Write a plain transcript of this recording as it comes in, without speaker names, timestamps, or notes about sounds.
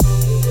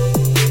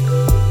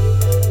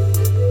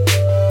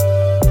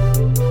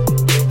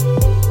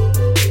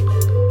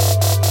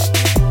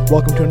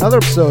Welcome to another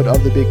episode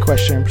of The Big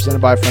Question presented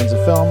by Friends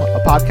of Film,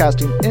 a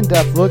podcasting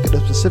in-depth look at a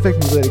specific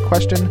movie-related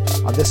question.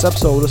 On this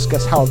episode, we'll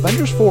discuss how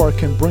Avengers 4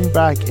 can bring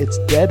back its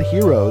dead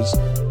heroes.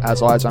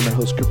 As always, I'm your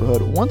host, Cooper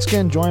Hood, once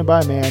again joined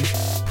by a man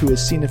who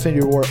has seen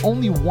Infinity War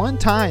only one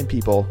time,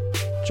 people,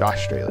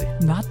 Josh Straley.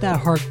 Not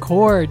that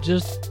hardcore,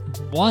 just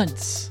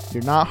once.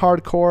 You're not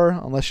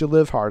hardcore unless you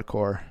live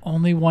hardcore.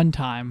 Only one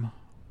time.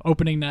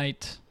 Opening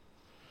night.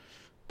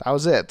 That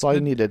was it. That's all you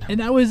needed.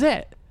 And that was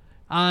it.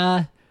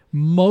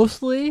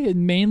 Mostly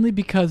and mainly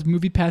because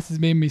MoviePass has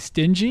made me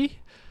stingy.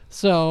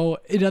 So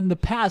in the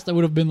past, I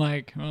would have been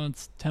like, oh,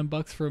 it's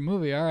 $10 for a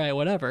movie. All right,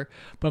 whatever.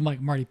 But I'm like,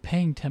 I'm already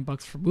paying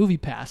 $10 for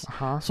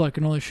MoviePass. So I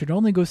should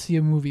only go see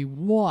a movie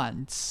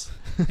once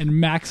and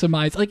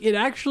maximize. Like, it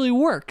actually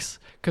works.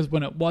 Because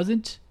when it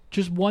wasn't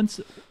just once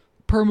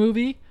per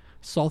movie,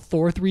 saw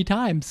Thor 3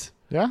 times.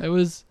 Yeah. It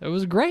was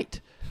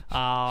great.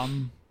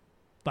 Last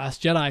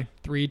Jedi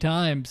 3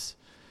 times.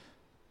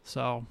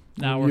 So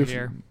now we're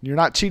here. You're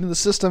not cheating the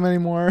system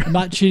anymore. I'm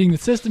not cheating the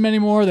system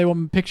anymore. They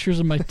want pictures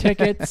of my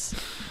tickets.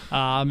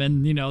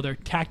 And, they're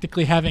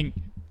tactically having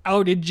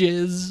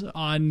outages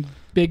on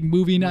big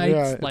movie nights.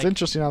 Yeah, it's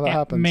interesting how that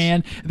happens.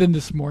 Man, then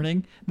this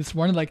morning,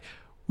 like,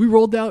 we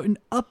rolled out an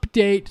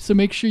update, so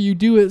make sure you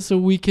do it so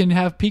we can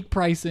have peak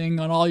pricing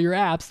on all your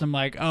apps. And I'm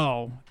like,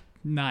 oh,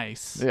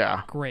 nice.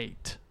 Yeah.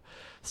 Great.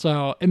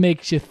 So it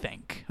makes you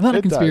think. I'm not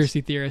a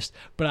conspiracy theorist,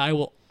 but I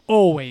will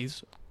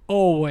always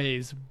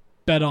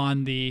bet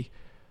on the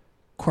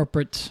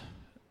corporate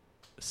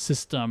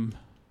system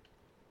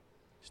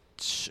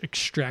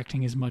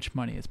extracting as much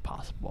money as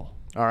possible.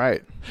 All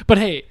right. But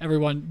hey,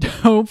 everyone,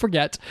 don't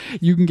forget,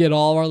 you can get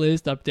all of our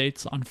latest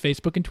updates on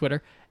Facebook and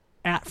Twitter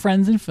at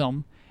Friends in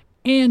Film.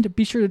 And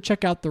be sure to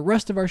check out the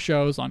rest of our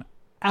shows on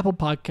Apple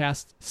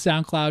Podcasts,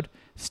 SoundCloud,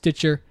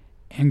 Stitcher,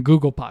 and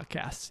Google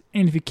Podcasts.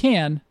 And if you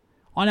can,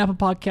 on Apple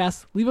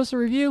Podcasts, leave us a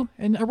review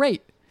and a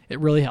rate. It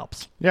really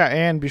helps. Yeah,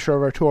 and be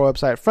sure to our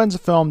website,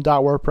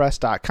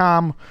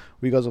 friendsofilm.wordpress.com,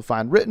 where you guys will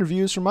find written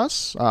reviews from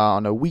us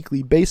on a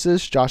weekly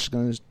basis. Josh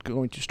is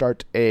going to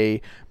start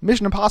a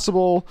Mission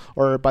Impossible,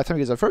 or by the time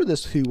you guys have heard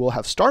this, he will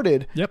have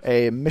started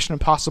a Mission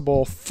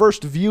Impossible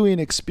first viewing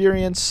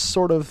experience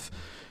sort of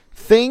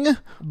thing.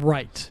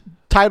 Right.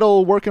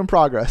 Title, work in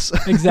progress.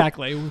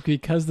 Exactly,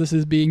 because this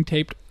is being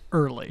taped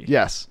early.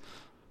 Yes.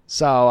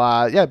 So,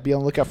 be on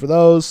the lookout for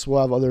those. We'll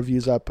have other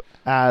reviews up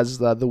as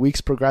the weeks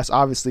progress,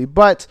 obviously.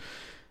 But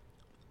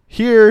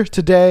here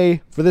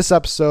today, for this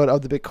episode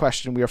of The Big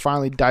Question, we are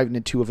finally diving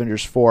into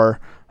Avengers 4,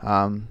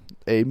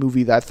 a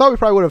movie that I thought we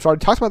probably would have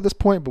already talked about at this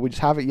point, but we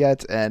just haven't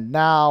yet. And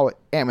now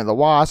Ant-Man the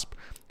Wasp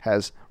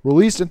has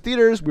released in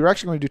theaters. We were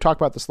actually going to talk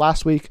about this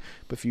last week,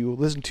 but if you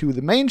listen to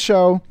the main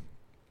show,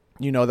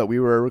 you know that we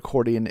were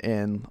recording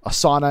in a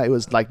sauna. It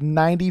was like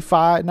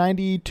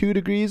 92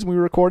 degrees when we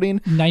were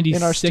recording 96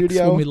 in our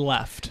studio. When we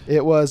left.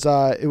 It was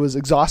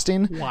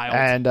exhausting. Wild.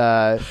 And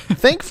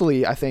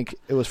thankfully, I think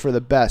it was for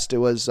the best. It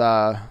was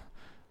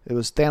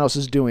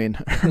Thanos' doing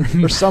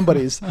or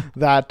somebody's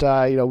that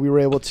we were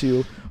able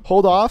to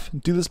hold off,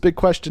 do this big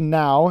question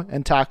now,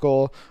 and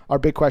tackle our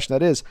big question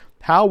that is,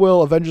 how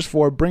will Avengers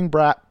 4 bring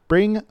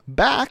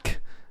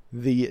back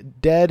the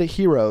dead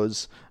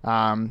heroes?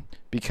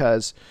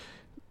 Because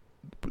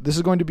this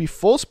is going to be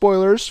full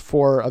spoilers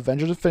for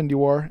Avengers Infinity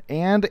War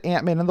and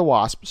Ant-Man and the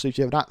Wasp. So if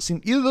you have not seen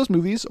either of those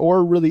movies,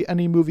 or really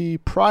any movie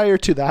prior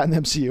to that in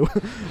the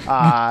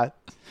MCU,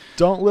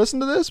 don't listen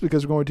to this,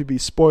 because we're going to be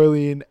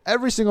spoiling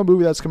every single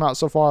movie that's come out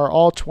so far,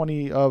 all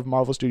 20 of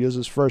Marvel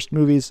Studios' first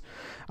movies.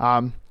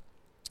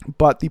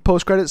 But the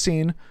post-credit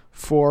scene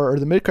or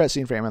the mid-credit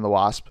scene for Ant-Man and the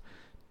Wasp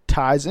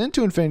ties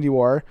into Infinity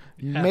War,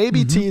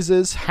 maybe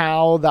teases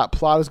how that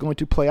plot is going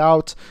to play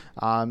out.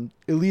 At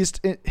least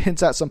it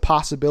hints at some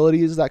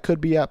possibilities that could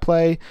be at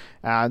play.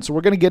 And so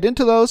we're going to get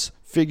into those,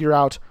 figure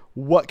out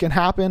what can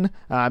happen,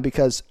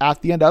 because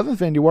at the end of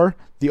Infinity War,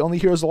 the only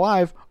heroes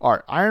alive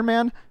are Iron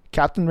Man,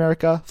 Captain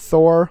America,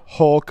 Thor,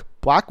 Hulk,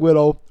 Black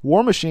Widow,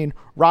 War Machine,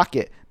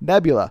 Rocket,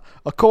 Nebula,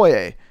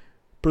 Okoye,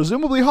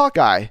 presumably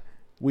Hawkeye.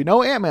 We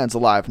know Ant-Man's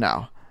alive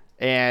now.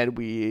 And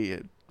we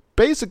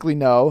basically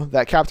know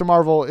that Captain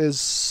Marvel is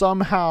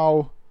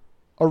somehow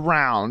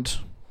around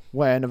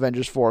when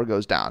Avengers 4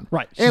 goes down.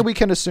 Right. And we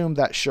can assume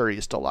that Shuri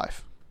is still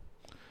alive.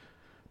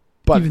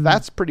 But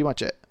that's pretty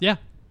much it. Yeah.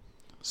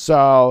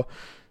 So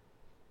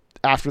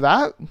after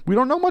that, we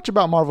don't know much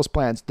about Marvel's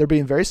plans. They're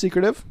being very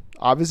secretive,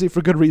 obviously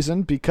for good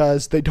reason,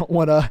 because they don't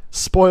want to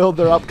spoil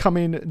their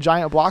upcoming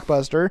giant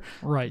blockbuster.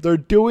 Right. They're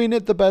doing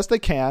it the best they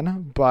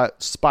can,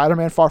 but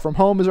Spider-Man Far From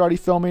Home is already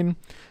filming.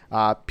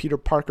 Peter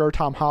Parker,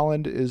 Tom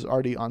Holland is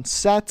already on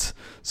set,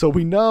 so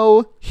we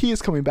know he is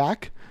coming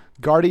back.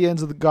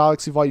 Guardians of the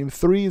Galaxy Volume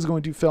 3 is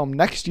going to film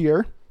next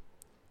year,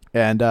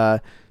 and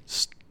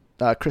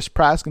Chris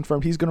Pratt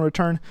confirmed he's going to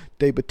return.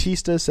 Dave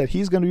Bautista said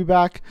he's going to be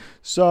back,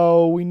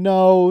 so we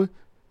know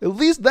at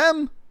least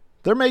them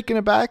they're making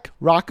it back.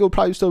 Rocket will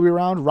probably still be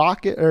around.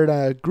 Rocket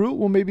or Groot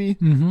will maybe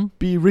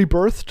be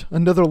rebirthed.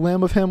 Another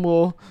limb of him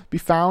will be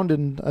found,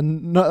 and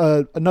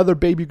another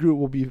baby Groot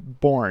will be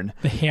born.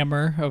 The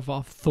hammer of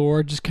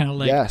Thor just kind of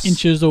like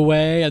inches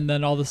away, and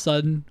then all of a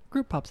sudden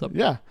Groot pops up.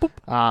 Yeah.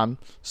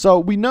 So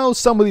we know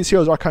some of these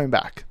heroes are coming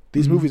back.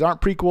 These movies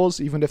aren't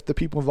prequels, even if the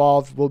people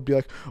involved will be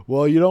like,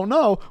 well, you don't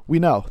know. We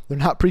know. They're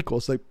not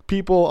prequels. Like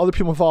other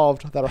people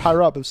involved that are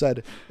higher up have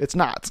said it's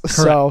not.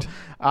 Correct.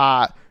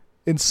 So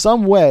in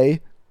some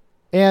way,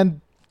 and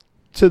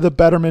to the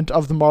betterment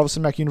of the Marvel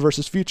Cinematic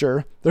Universe's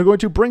future, they're going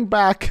to bring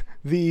back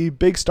the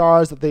big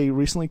stars that they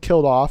recently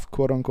killed off,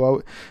 quote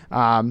unquote.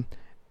 And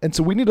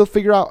so we need to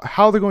figure out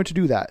how they're going to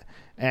do that.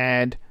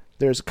 And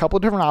there's a couple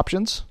of different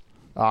options.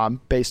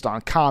 Based on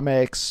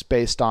comics,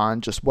 based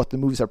on just what the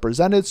movies have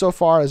presented so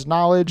far as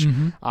knowledge.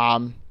 The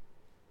one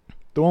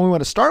we want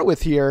to start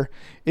with here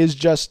is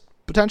just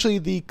potentially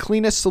the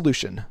cleanest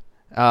solution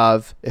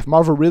of if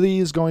Marvel really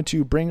is going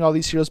to bring all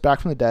these heroes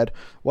back from the dead,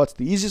 what's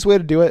the easiest way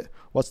to do it?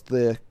 What's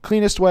the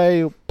cleanest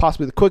way,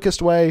 possibly the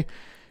quickest way?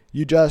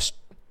 You just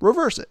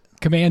reverse it.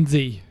 Command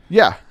Z.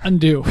 Yeah.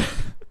 Undo.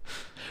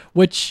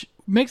 Which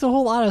makes a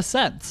whole lot of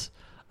sense.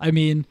 I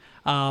mean,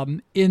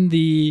 in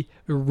the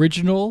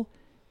original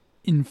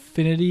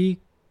Infinity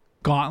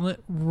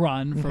Gauntlet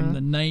run from the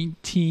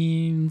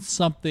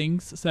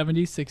 19-somethings,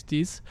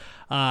 70s,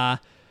 60s,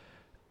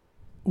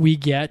 we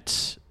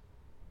get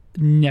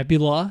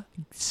Nebula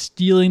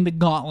stealing the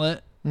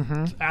gauntlet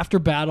after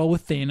battle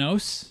with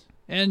Thanos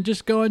and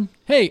just going,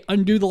 hey,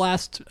 undo the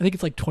last, I think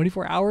it's like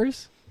 24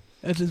 hours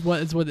is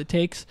what it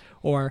takes,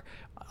 or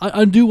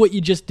undo what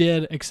you just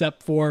did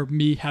except for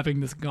me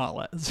having this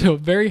gauntlet. So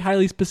very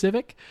highly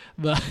specific.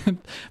 The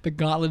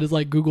gauntlet is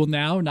like Google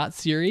Now, not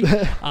Siri.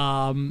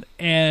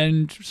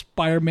 And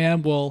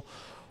Spider-Man will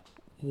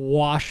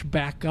wash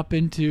back up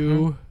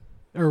into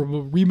or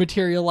will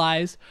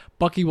rematerialize.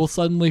 Bucky will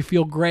suddenly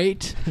feel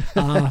great.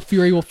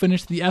 Fury will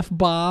finish the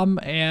F-bomb,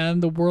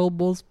 and the world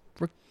will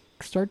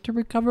start to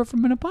recover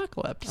from an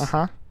apocalypse.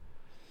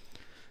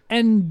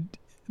 And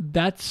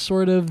that's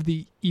sort of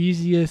the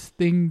easiest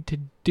thing to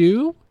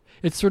do.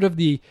 It's sort of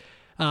the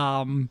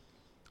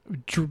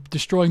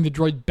destroying the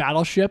droid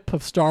battleship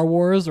of Star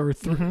Wars, or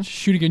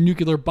shooting a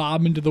nuclear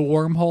bomb into the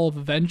wormhole of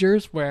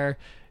Avengers, where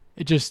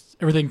it just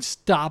everything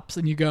stops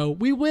and you go,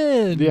 we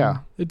win. Yeah,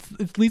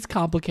 it's least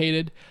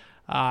complicated,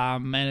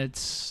 and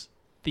it's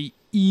the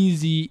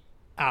easy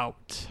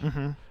out.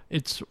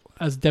 It's,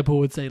 as Deadpool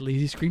would say,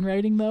 lazy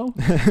screenwriting, though.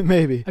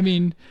 Maybe. I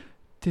mean,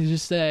 to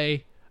just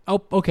say,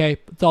 oh, okay,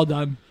 it's all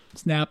done.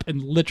 Snap,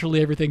 and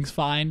literally everything's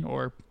fine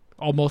or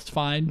almost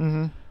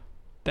fine.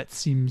 That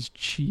seems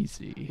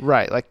cheesy.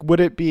 Right. Like,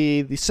 would it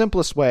be the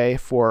simplest way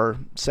for,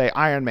 say,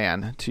 Iron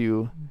Man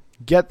to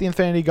get the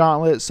Infinity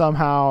Gauntlet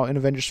somehow in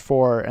Avengers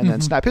 4 and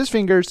then snap his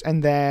fingers,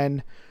 and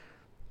then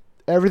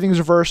everything's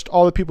reversed,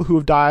 all the people who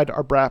have died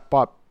are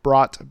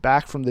brought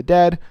back from the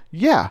dead?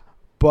 Yeah,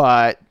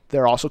 but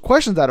there are also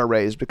questions that are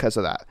raised because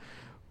of that.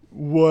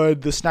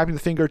 Would the snapping the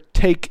finger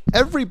take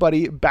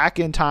everybody back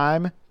in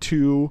time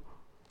to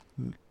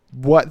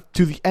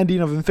the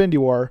ending of Infinity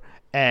War,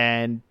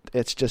 and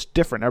it's just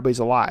different? Everybody's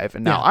alive,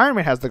 and now Iron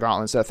Man has the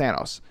gauntlet instead of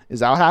Thanos. Is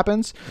that what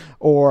happens?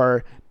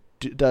 Or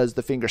does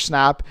the finger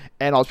snap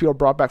and all the people are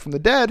brought back from the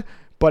dead,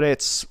 but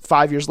it's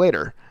 5 years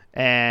later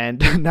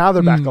and now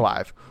they're back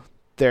alive?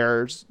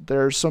 There's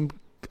some,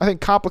 I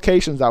think,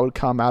 complications that would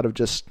come out of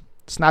just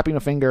snapping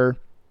a finger,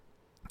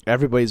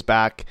 everybody's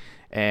back,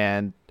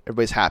 and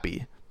everybody's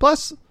happy.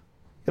 Plus,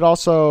 it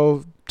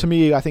also, to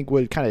me, I think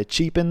would kind of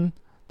cheapen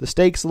the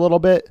stakes a little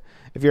bit.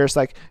 If you're just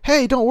like,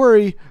 hey, don't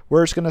worry,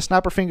 we're just going to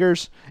snap our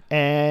fingers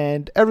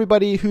and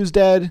everybody who's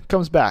dead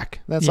comes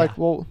back. That's like,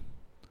 well,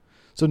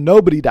 so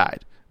nobody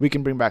died. We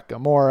can bring back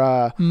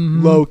Gamora,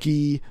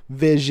 Loki,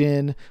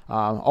 Vision,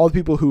 all the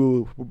people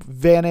who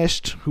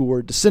vanished, who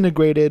were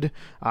disintegrated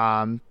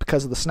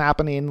because of the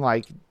snapping.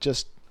 Like,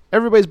 just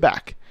everybody's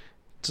back.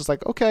 It's just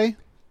like, okay,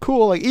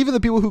 cool. Like, even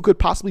the people who could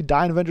possibly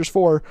die in Avengers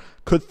 4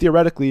 could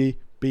theoretically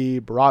be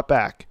brought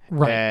back.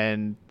 Right.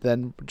 And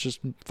then just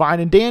fine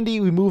and dandy,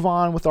 we move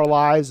on with our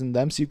lives, and the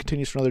MCU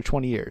continues for another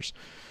 20 years.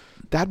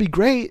 That'd be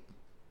great.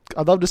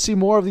 I'd love to see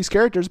more of these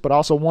characters, but I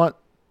also want,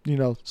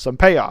 some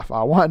payoff.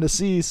 I want to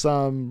see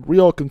some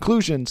real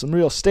conclusion, some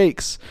real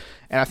stakes.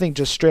 And I think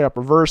just straight up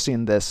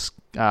reversing this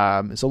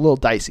is a little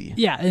dicey.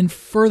 Yeah, and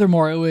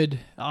furthermore, it would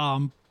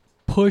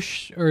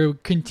push or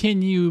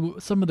continue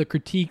some of the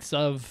critiques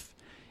of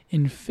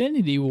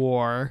Infinity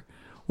War,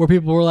 where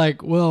people were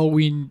like, well,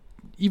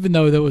 even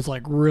though that was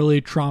like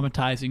really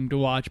traumatizing to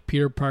watch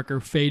Peter Parker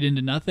fade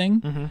into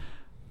nothing,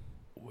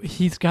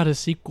 he's got a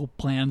sequel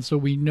plan, so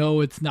we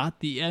know it's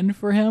not the end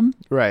for him.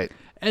 Right.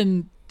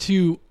 And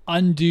to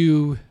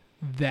undo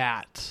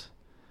that,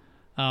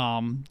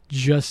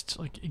 just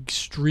like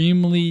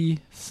extremely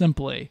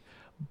simply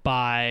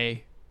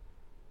by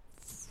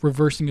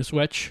reversing a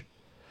switch,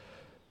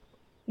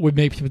 would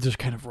make people just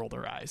kind of roll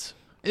their eyes.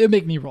 It would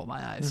make me roll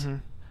my eyes.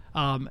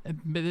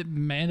 It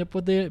may end up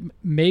what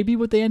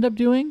they end up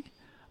doing.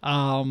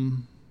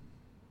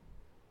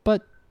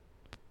 But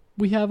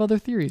we have other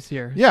theories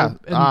here. Yeah. So,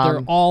 and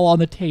they're all on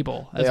the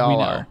table, as we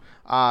know.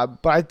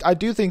 But I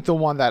do think the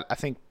one that I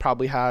think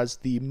probably has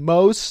the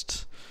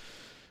most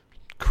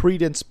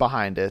credence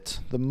behind it,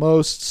 the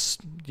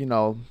most,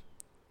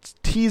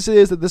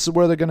 teases that this is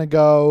where they're going to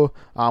go,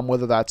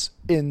 whether that's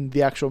in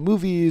the actual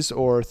movies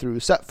or through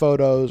set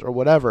photos or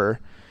whatever,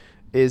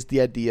 is the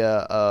idea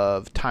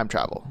of time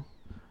travel.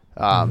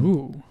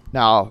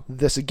 Now,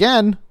 this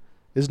again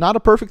is not a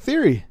perfect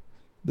theory.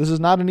 This is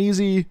not an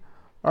easy,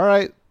 all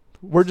right,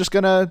 we're just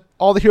going to,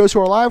 all the heroes who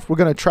are alive, we're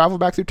going to travel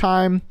back through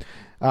time,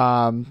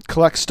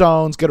 collect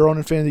stones, get our own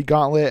Infinity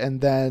Gauntlet,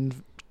 and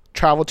then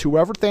travel to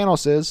wherever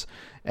Thanos is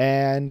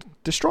and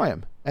destroy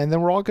him. And then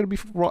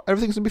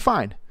everything's going to be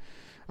fine.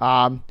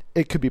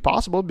 It could be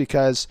possible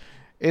because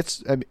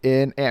it's in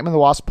Ant-Man and the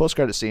Wasp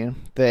post-credit scene,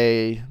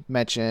 they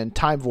mention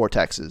time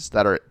vortexes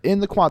that are in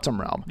the quantum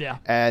realm. Yeah.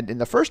 And in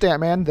the first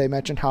Ant-Man, they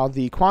mention how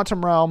the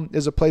quantum realm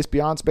is a place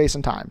beyond space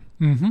and time.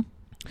 Mm-hmm.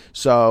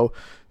 So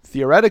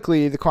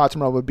theoretically, the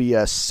quantum realm would be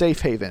a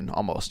safe haven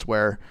almost,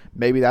 where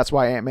maybe that's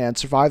why Ant-Man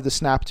survived the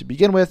snap to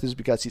begin with, is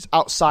because he's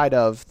outside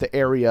of the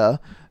area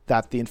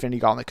that the Infinity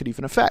Gauntlet could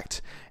even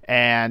affect.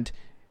 And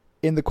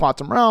in the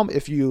quantum realm,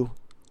 if you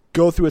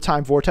go through a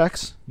time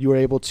vortex, you are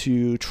able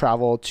to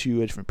travel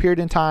to a different period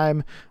in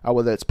time,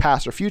 whether it's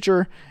past or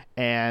future.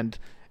 And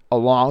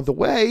along the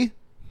way,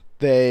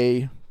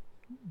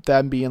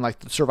 them being like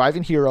the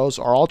surviving heroes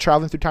are all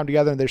traveling through time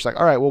together, and they're just like,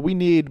 all right, well, we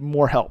need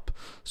more help.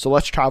 So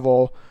let's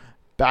travel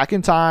back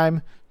in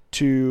time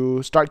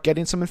to start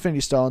getting some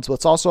Infinity Stones.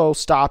 Let's also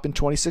stop in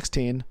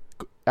 2016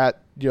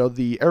 at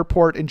the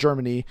airport in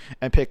Germany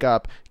and pick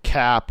up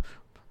Cap,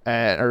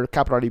 or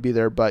Cap would already be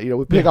there, but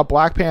we pick up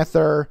Black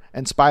Panther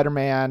and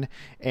Spider-Man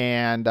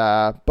and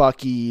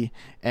Bucky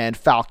and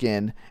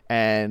Falcon,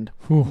 and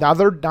now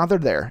they're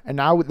there. And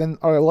now then,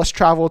 all right, let's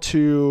travel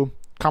to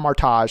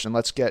Kamar-Taj and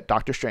let's get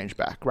Doctor Strange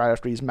back right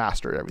after he's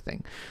mastered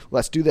everything.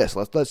 Let's do this.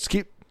 Let's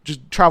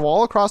just travel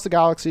all across the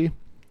galaxy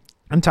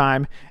in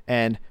time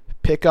and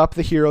pick up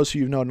the heroes who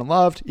you've known and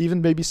loved,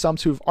 even maybe some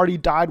who've already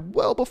died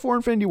well before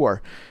Infinity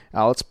War.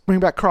 Let's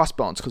bring back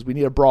Crossbones because we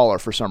need a brawler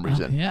for some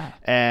reason. Yeah.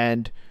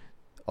 And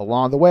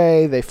along the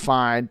way, they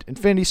find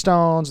Infinity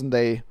Stones, and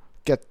they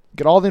get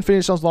all the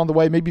Infinity Stones along the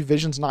way. Maybe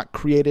Vision's not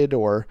created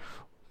or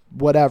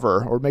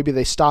whatever, or maybe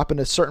they stop in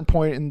a certain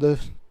point in the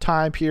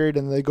time period,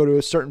 and they go to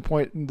a certain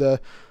point in the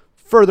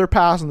further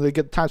past, and they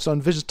get the time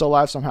stone. Vision's still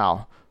alive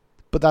somehow.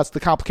 But that's the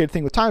complicated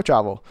thing with time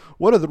travel.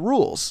 What are the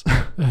rules?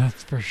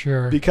 That's for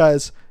sure.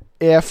 Because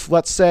if,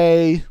 let's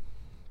say,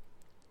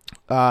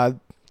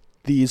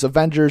 these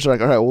Avengers are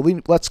like, all right,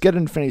 well, let's get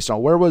an Infinity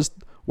Stone.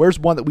 Where's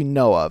one that we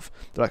know of?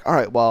 They're like, all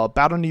right, well,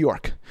 Battle in New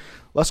York.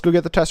 Let's go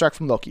get the Tesseract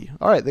from Loki.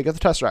 All right, they get the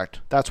Tesseract.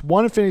 That's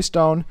one Infinity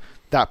Stone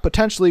that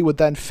potentially would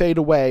then fade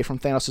away from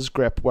Thanos'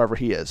 grip wherever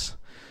he is.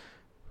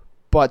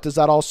 But does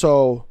that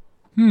also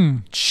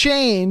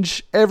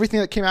change everything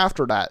that came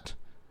after that?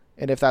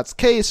 And if that's the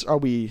case, are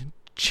we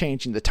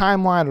changing the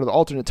timeline or the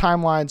alternate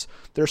timelines?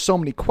 There's so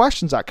many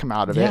questions that come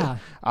out of it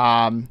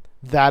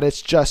that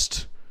it's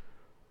just,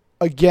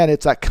 again,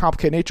 it's that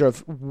complicated nature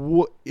of,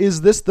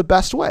 is this the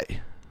best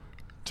way?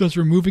 Does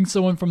removing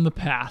someone from the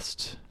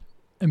past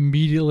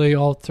immediately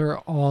alter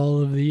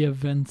all of the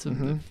events of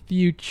the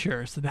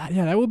future? So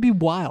that would be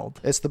wild.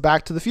 It's the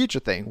Back to the Future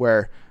thing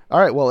where, all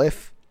right, well,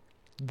 if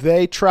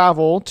they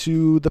travel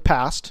to the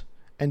past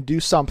and do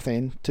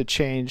something to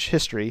change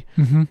history,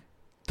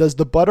 does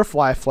the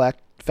butterfly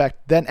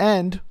effect then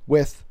end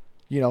with,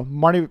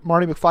 Marty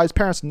McFly's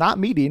parents not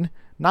meeting,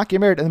 not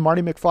getting married, and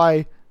Marty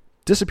McFly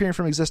disappearing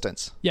from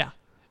existence? Yeah.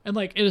 And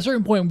like at a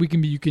certain point,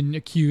 you can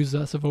accuse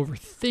us of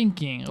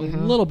overthinking a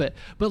little bit.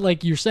 But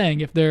like you're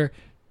saying, if they're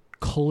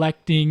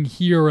collecting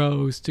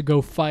heroes to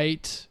go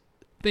fight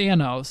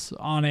Thanos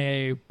on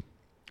a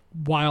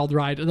wild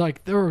ride,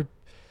 like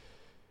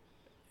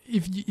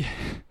if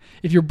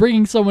you're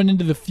bringing someone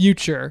into the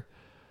future,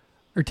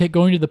 or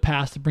going to the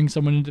past to bring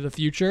someone into the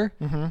future,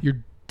 you're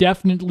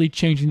definitely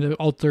changing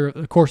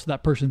the course of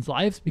that person's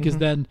lives, because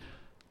then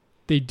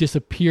they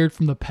disappeared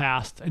from the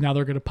past and now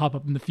they're going to pop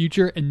up in the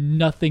future, and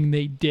nothing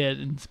they did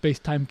in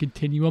space-time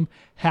continuum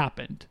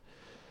happened.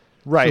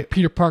 Right. So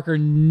Peter Parker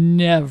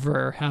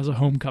never has a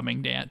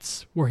homecoming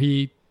dance where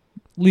he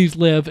leaves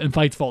Liv and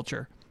fights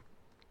Vulture.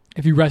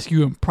 If you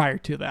rescue him prior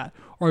to that,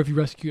 or if you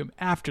rescue him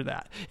after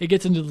that, it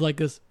gets into like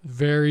this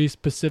very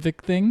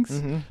specific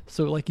things.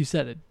 So like you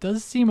said, it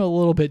does seem a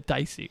little bit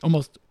dicey,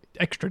 almost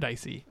extra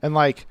dicey. And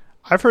like,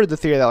 I've heard the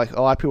theory that like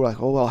a lot of people are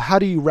like, oh, well, how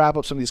do you wrap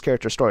up some of these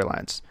character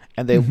storylines?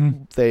 And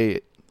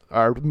they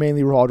are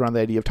mainly revolved around the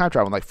idea of time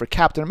travel. Like for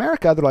Captain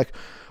America, they're like,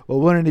 well,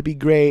 wouldn't it be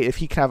great if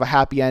he can have a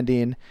happy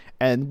ending?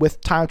 And with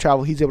time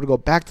travel, he's able to go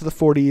back to the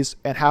 40s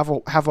and have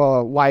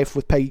a life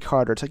with Peggy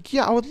Carter. It's like,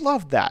 yeah, I would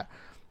love that.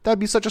 That'd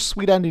be such a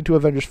sweet ending to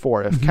Avengers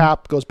 4. If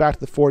Cap goes back to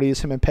the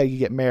 40s, him and Peggy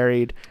get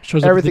married,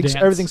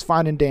 everything's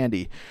fine and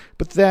dandy.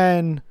 But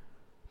then,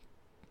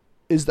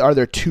 are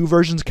there two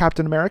versions of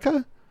Captain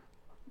America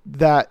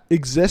that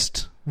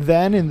exist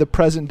then in the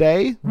present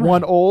day? Right.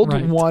 One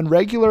old, one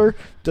regular.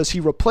 Does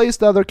he replace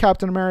the other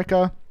Captain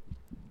America?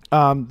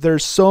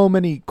 There's so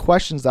many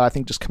questions that I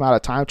think just come out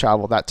of time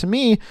travel that, to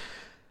me,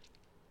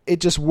 it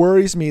just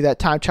worries me that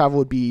time travel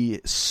would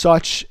be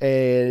such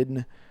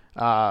a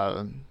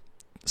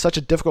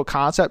difficult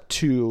concept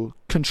to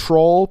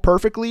control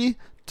perfectly.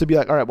 To be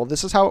like, all right, well,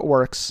 this is how it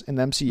works in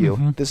the MCU.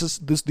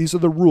 Mm-hmm. These are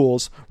the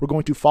rules. We're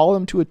going to follow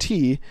them to a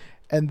T,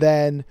 and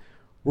then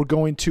we're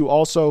going to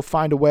also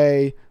find a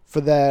way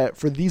for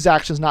these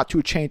actions not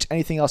to change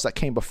anything else that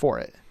came before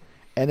it.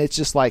 And it's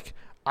just like,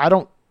 I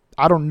don't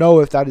know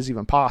if that is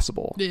even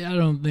possible. Yeah, I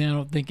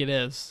don't think it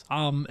is.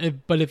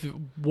 But if it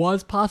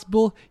was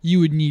possible,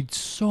 you would need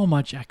so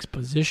much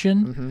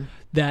exposition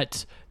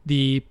that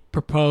the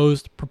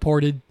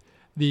purported,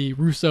 the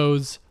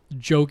Russos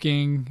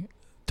joking,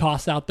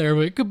 toss out there,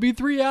 but it could be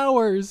 3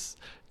 hours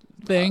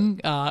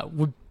thing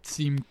would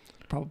seem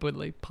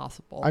probably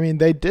possible. I mean,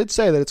 they did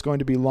say that it's going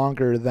to be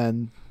longer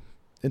than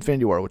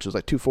Infinity War, which was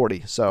like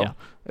 240. So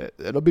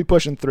it'll be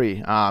pushing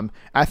 3.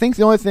 I think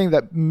the only thing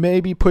that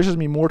maybe pushes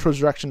me more towards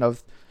the direction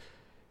of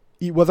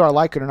whether I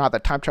like it or not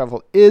that time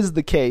travel is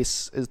the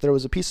case is there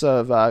was a piece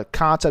of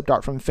concept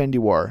art from Infinity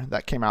War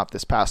that came out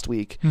this past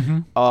week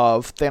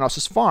of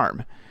Thanos'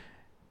 farm.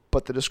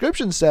 But the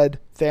description said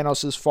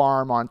Thanos'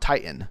 farm on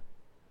Titan.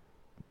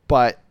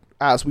 But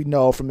as we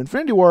know from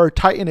Infinity War,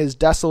 Titan is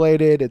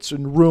desolated. It's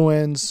in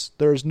ruins.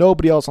 There's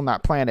nobody else on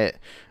that planet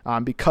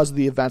because of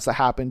the events that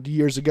happened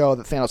years ago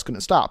that Thanos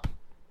couldn't stop.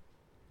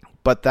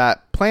 But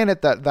that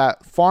planet,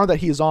 that farm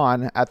that he's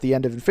on at the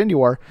end of Infinity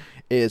War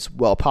is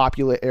well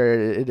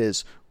populated. It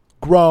is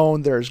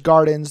grown. There's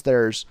gardens.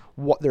 There's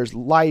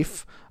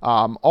life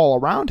all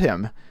around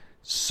him.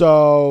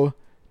 So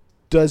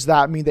does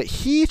that mean that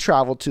he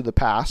traveled to the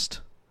past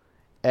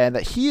and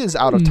that he is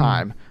out of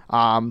time?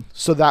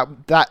 So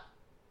that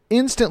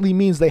instantly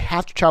means they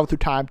have to travel through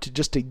time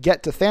to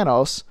get to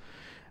Thanos.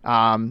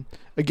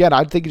 Again,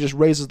 I think it just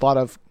raises a lot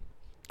of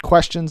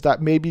questions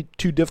that may be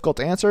too difficult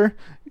to answer.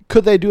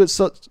 Could they do it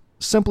so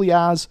simply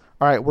as,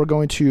 all right, we're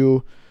going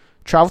to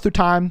travel through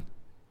time,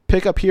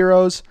 pick up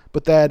heroes,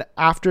 but then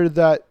after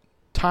that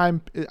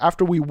time,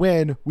 after we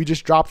win, we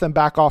just drop them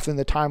back off in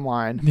the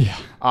timeline,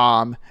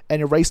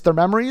 and erase their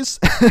memories,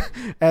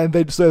 and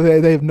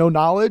they have no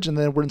knowledge, and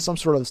then we're in some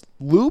sort of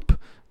loop,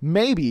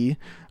 maybe.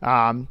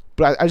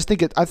 But I just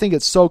think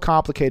it's so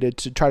complicated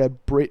to try to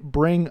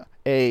bring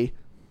a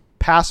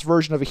past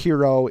version of a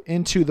hero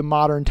into the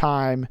modern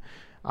time,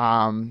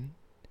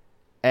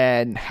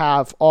 and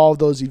have all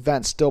those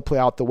events still play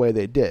out the way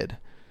they did.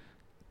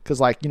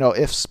 Because,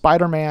 if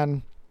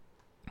Spider-Man,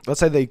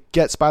 let's say they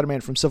get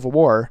Spider-Man from Civil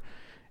War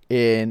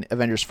in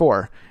Avengers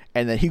 4,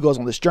 and then he goes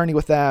on this journey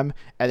with them,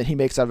 and then he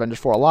makes Avengers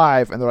 4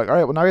 alive, and they're like, all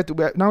right, well, now we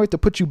have to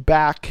put you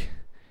back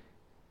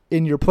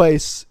in your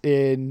place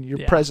in your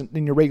present,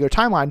 in your regular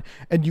timeline,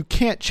 and you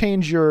can't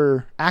change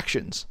your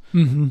actions,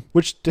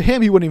 which to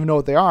him, he wouldn't even know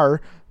what they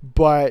are,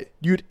 but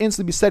you'd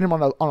instantly be setting him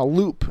on a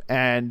loop,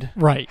 and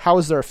how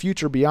is there a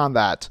future beyond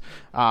that?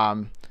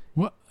 Well,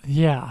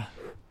 yeah.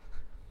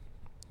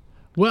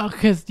 Well,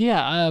 because,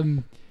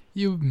 it's...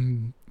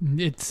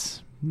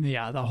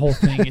 Yeah, the whole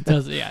thing, it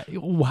does,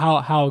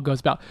 how it goes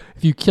about.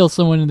 If you kill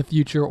someone in the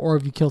future or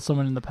if you kill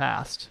someone in the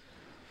past,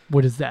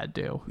 what does that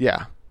do?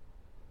 Yeah.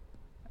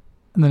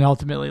 And then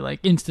ultimately,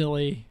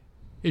 instantly,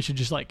 it should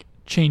just,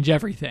 change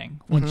everything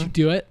once you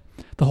do it.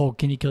 The whole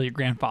can you kill your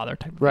grandfather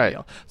type of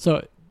deal.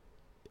 So,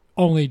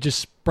 only just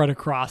spread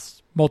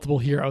across multiple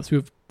heroes who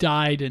have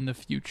died in the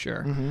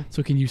future.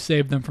 So, can you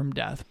save them from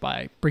death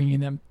by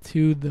bringing them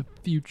to the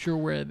future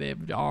where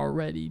they've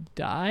already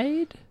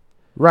died?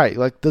 Right.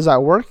 Does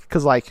that work?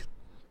 Because, I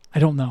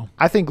don't know.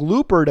 I think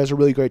Looper does a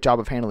really great job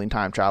of handling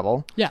time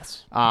travel.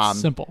 Yes. It's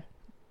simple.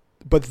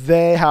 But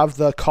they have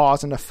the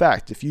cause and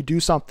effect. If you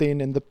do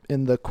something in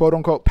the quote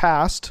unquote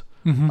past,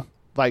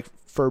 like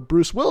for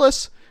Bruce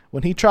Willis,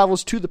 when he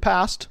travels to the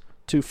past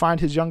to find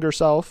his younger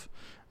self,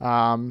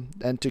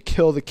 and to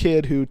kill the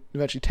kid who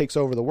eventually takes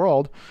over the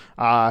world,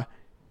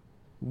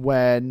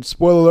 when,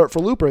 spoiler alert for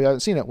Looper, you haven't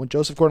seen it, when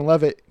Joseph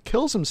Gordon-Levitt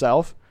kills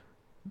himself,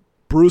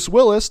 Bruce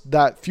Willis,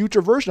 that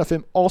future version of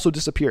him, also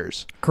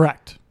disappears.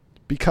 Correct.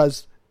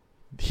 Because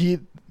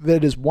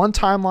that is one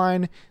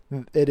timeline.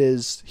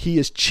 He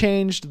has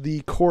changed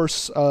the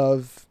course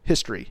of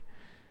history.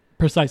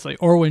 Precisely.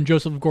 Or when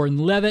Joseph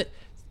Gordon-Levitt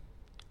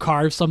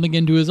carves something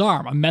into his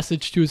arm, a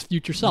message to his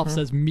future self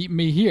says, "Meet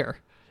me here."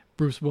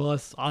 Bruce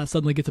Willis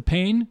suddenly gets a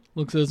pain,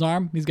 looks at his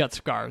arm, he's got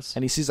scars.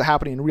 And he sees it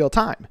happening in real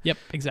time. Yep,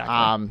 exactly.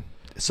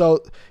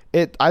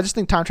 I just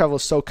think time travel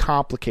is so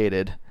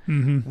complicated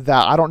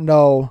that I don't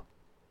know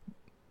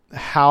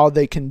how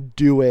they can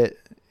do it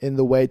in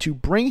the way to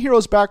bring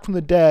heroes back from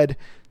the dead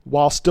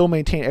while still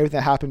maintain everything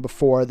that happened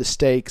before, the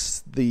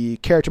stakes, the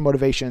character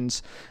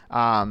motivations,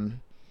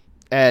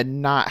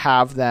 and not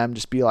have them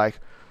just be like,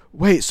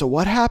 wait, so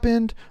what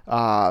happened?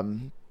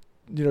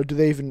 Do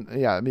they even,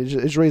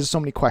 it raises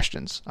so many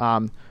questions.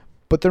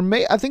 But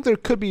I think there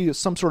could be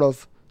some sort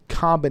of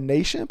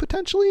combination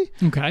potentially.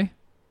 Okay.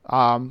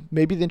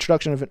 maybe the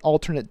introduction of an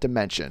alternate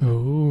dimension.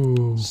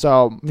 Ooh.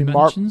 So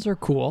dimensions are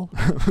cool.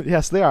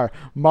 Yes, they are.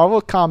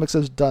 Marvel Comics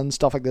has done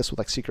stuff like this with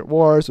like Secret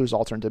Wars. There's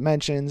alternate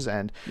dimensions,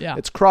 and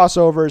it's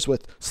crossovers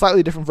with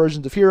slightly different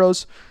versions of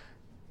heroes.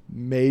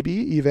 Maybe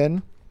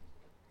even,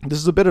 this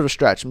is a bit of a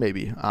stretch,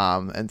 maybe,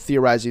 and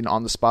theorizing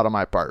on the spot on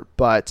my part.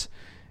 But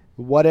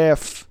what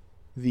if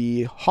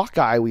the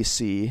Hawkeye we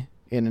see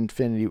in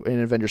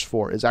Avengers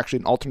 4 is actually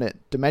an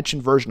alternate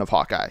dimension version of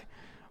Hawkeye,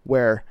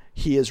 where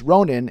he is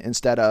Ronin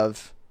instead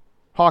of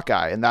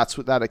Hawkeye, and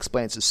that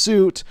explains his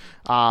suit,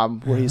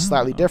 where he's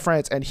slightly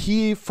different, and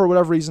he, for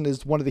whatever reason,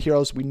 is one of the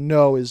heroes we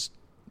know is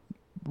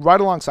right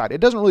alongside.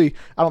 It doesn't really,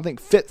 I don't think,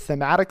 fit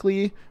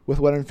thematically with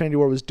what Infinity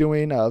War was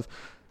doing of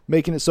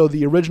making it so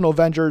the original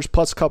Avengers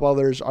plus a couple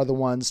others are the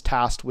ones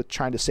tasked with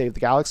trying to save the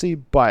galaxy,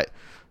 but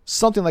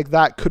something like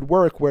that could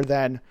work where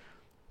then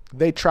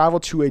they travel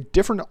to a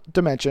different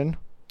dimension,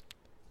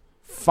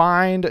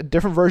 find a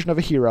different version of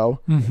a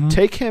hero,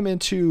 take him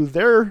into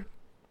their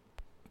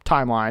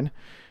timeline,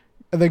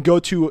 and then go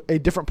to a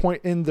different point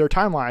in their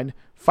timeline,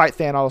 fight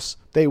Thanos,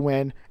 they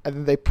win, and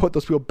then they put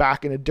those people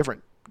back in a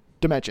different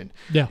dimension.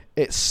 Yeah.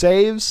 It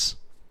saves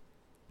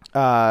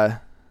everything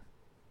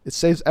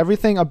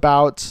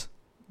about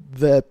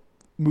the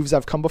movies that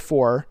have come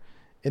before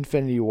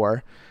Infinity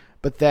War,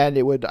 but then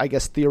it would, I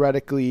guess,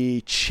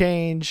 theoretically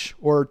change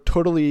or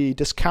totally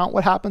discount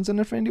what happens in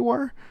Infinity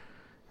War.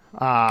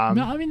 No,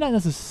 I mean, not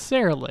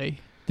necessarily.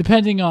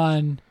 Depending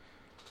on,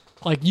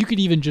 like, you could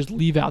even just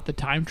leave out the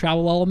time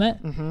travel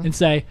element and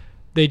say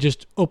they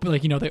just open,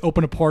 like, they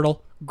open a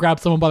portal, grab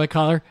someone by the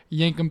collar,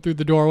 yank them through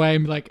the doorway,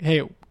 and be like,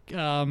 hey,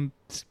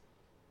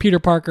 Peter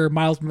Parker,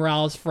 Miles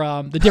Morales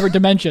from the different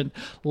dimension,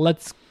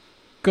 let's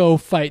go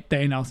fight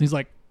Thanos. And he's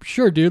like,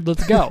 sure, dude,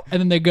 let's go.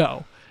 And then they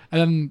go. And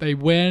then they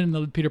win, and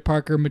then Peter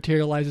Parker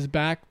materializes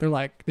back. They're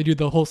like, they do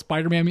the whole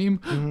Spider-Man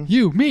meme.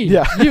 You, me, you.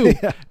 Yeah.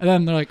 And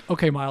then they're like,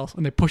 okay, Miles.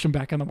 And they push him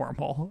back in the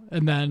wormhole.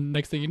 And then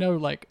next thing you know,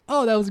 like,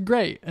 oh, that was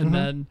great. And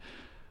then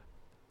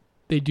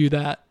they do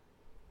that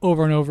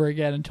over and over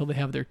again until they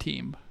have their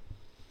team.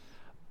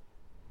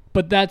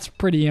 But that's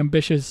pretty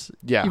ambitious,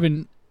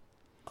 even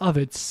of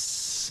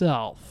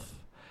itself,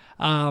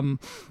 in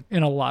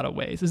a lot of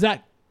ways.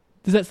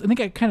 I think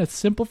it kind of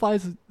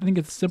simplifies. I think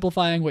it's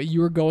simplifying what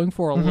you were going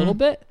for a little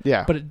bit.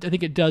 Yeah. But I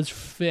think it does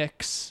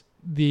fix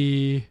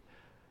the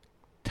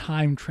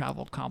time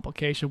travel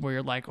complication where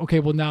you're like,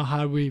 okay, well, now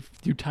how do we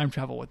do time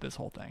travel with this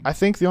whole thing? I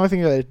think the only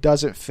thing that it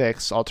doesn't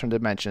fix alternate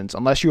dimensions,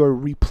 unless you are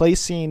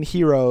replacing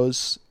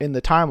heroes in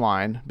the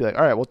timeline, be like,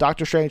 all right, well,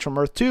 Doctor Strange from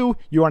Earth 2,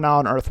 you are now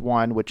on Earth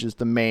 1, which is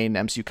the main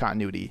MCU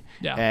continuity.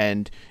 Yeah.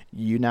 And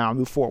you now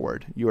move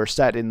forward. You are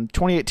set in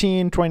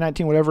 2018,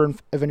 2019, whatever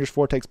Avengers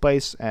 4 takes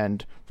place,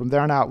 and from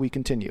there on out, we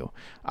continue.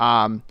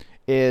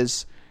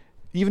 Is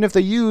even if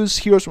they use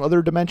heroes from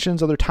other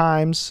dimensions, other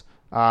times,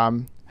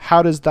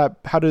 how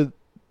do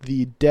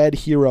the dead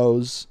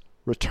heroes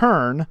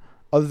return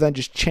other than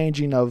just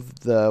changing of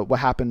what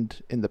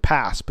happened in the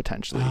past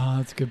potentially? Oh,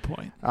 that's a good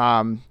point.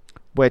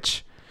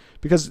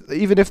 Because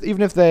even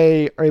if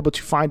they are able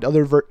to find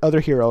other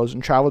heroes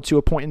and travel to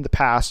a point in the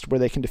past where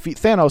they can defeat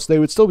Thanos, they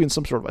would still be in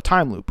some sort of a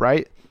time loop,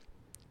 right?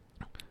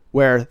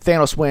 Where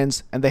Thanos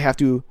wins and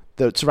the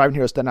surviving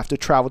heroes then have to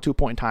travel to a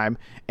point in time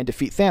and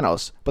defeat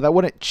Thanos. But that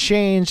wouldn't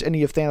change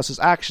any of Thanos'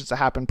 actions that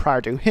happened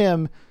prior to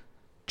him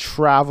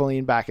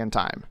traveling back in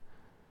time.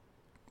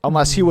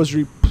 Unless he was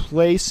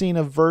replacing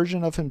a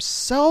version of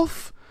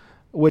himself,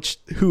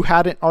 who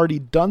hadn't already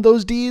done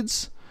those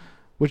deeds,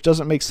 which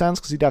doesn't make sense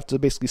because he'd have to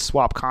basically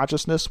swap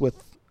consciousness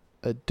with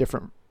a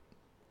different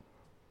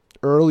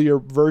earlier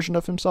version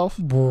of himself.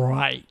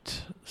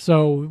 Right.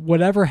 So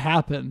whatever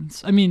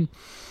happens, I mean,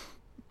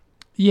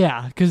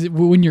 yeah, because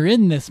when you're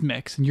in this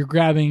mix and you're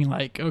grabbing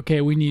like, okay,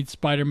 we need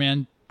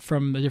Spider-Man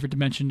from a different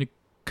dimension to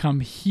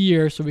come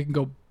here so we can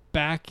go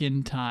back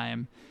in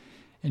time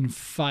and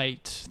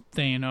fight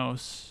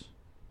Thanos,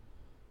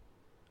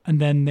 and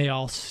then they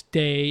all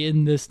stay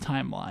in this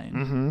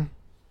timeline.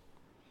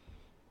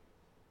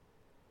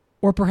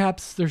 Or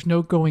perhaps there's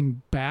no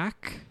going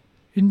back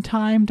in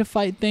time to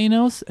fight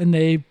Thanos, and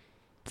they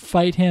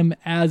fight him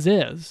as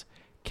is.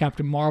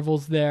 Captain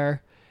Marvel's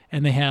there,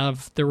 and they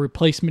have their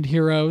replacement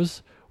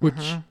heroes,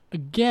 which,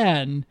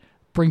 again,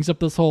 brings up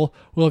this whole,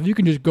 well, if you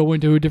can just go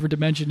into a different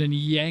dimension and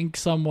yank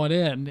someone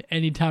in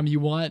anytime you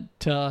want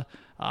to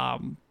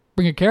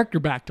bring a character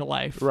back to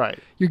life. Right.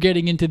 You're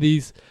getting into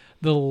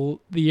the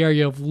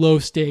area of low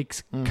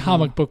stakes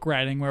comic book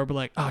writing where we're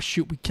like, oh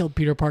shoot, we killed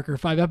Peter Parker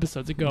 5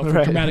 episodes ago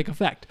for dramatic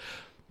effect.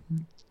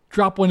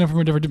 Drop one in from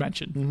a different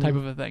dimension type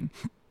of a thing.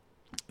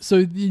 So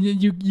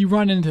you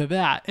run into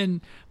that, and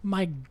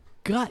my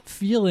gut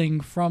feeling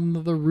from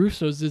the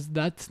Russos is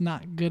that's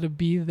not gonna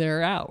be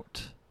their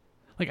out.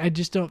 Like I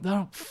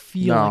don't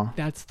feel like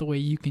that's the way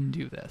you can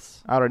do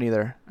this. I don't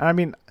either. And I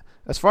mean,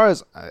 as far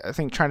as I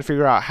think trying to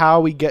figure out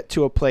how we get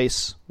to a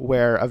place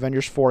where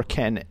Avengers 4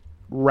 can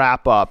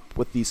wrap up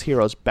with these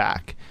heroes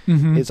back,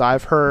 is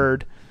I've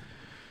heard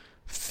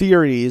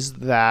theories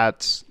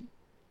that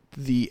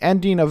the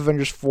ending of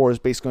Avengers 4 is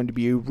basically going to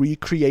be a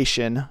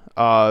recreation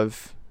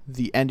of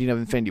the ending of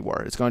Infinity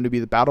War. It's going to be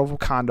the Battle of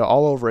Wakanda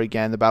all over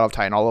again, the Battle of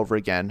Titan all over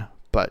again,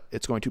 but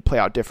it's going to play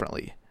out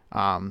differently.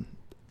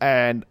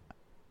 And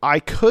I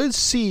could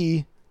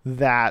see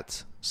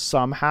that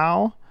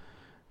somehow,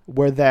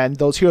 where then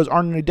those heroes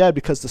aren't only dead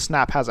because the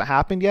snap hasn't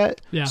happened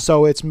yet. Yeah.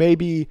 So it's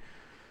maybe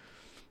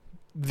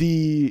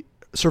the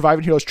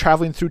surviving heroes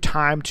traveling through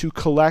time to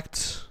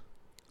collect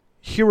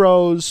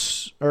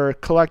heroes or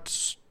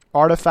collect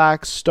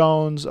artifacts,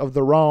 stones of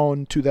their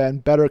own to then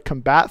better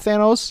combat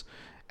Thanos.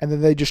 And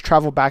then they just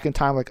travel back in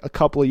time like a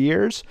couple of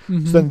years.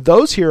 Mm-hmm. So then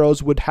those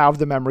heroes would have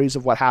the memories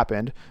of what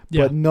happened,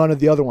 but none of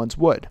the other ones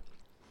would.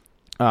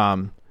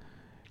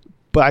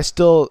 But I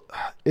still,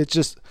 it's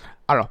just,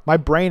 I don't know. My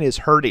brain is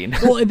hurting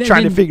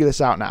trying to figure this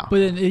out now. But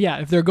then, yeah,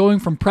 if they're going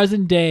from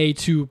present day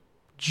to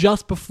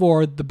just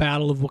before the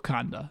Battle of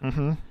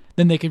Wakanda,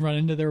 then they can run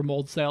into their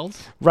mold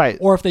cells. Right.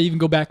 Or if they even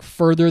go back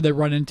further, they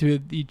run into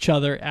each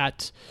other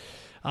at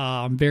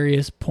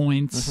various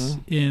points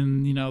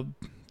in,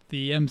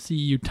 the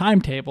MCU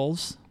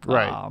timetables.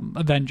 Right.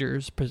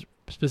 Avengers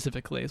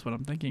specifically is what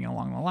I'm thinking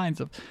along the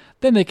lines of.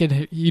 Then they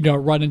can,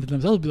 run into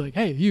themselves and be like,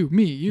 hey, you,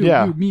 me, you,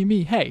 you,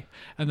 me, hey.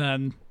 And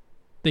then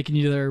they can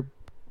either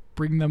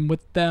bring them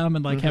with them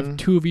and have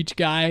two of each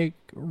guy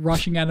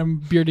rushing at him,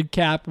 bearded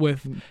cap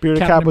with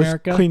Captain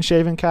America. With clean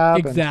shaven cap.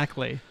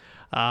 Exactly.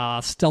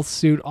 Stealth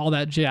suit, all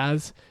that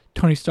jazz.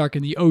 Tony Stark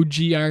in the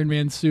OG Iron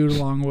Man suit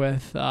along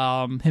with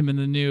him in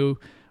the new,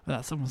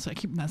 I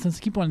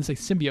keep wanting to say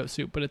symbiote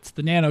suit, but it's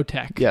the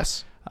nanotech.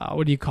 Yes.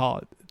 What do you call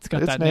it? It's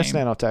got that name. It's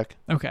nanotech.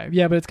 Okay.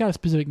 Yeah, but it's got a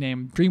specific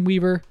name.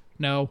 Dreamweaver?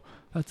 No.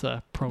 That's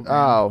a program.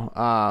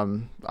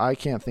 Oh, I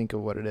can't think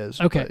of what it is.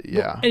 Okay. But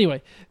yeah. Well,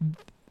 anyway,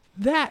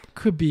 that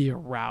could be a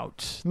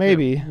route.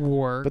 Maybe.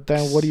 Works. But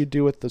then what do you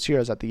do with those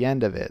heroes at the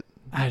end of it?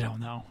 I don't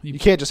know. You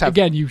can't just have...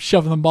 Again, you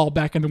shove them all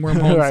back into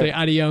wormhole Right. and say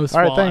adios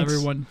all right, while thanks.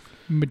 everyone...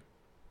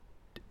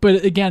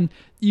 But again,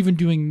 even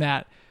doing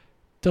that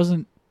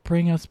doesn't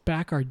bring us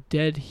back our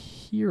dead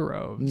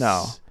heroes.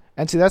 No.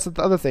 And see, that's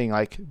the other thing.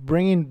 Like,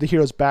 bringing the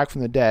heroes back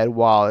from the dead,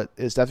 while it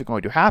is definitely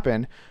going to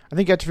happen, I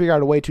think you have to figure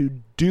out a way to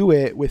do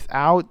it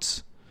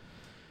without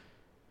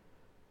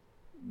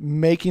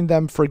making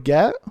them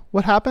forget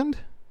what happened.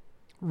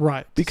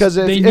 Right. Because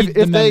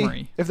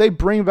if they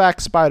bring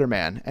back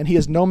Spider-Man and he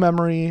has no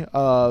memory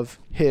of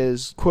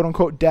his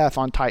quote-unquote death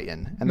on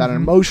Titan and that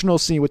emotional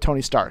scene with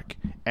Tony Stark,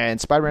 and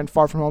Spider-Man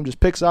Far From Home just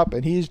picks up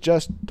and he's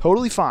just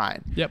totally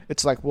fine. Yep.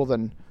 It's like, well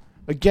then,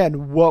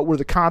 again, what were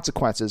the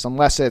consequences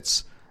unless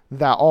it's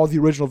that all the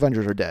original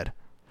Avengers are dead?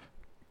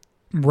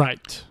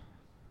 Right.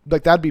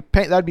 Like that'd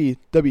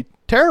be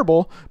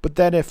terrible, but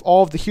then if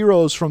all of the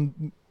heroes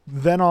from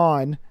then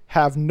on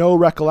have no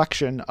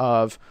recollection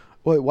of,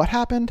 wait, what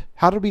happened?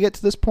 How did we get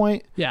to this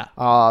point? Yeah.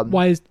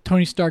 Why is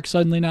Tony Stark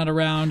suddenly not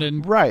around?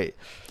 And right.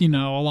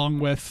 Along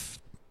with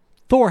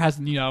Thor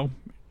hasn't,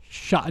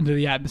 shot into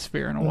the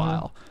atmosphere in a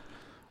while.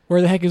 Where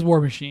the heck is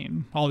War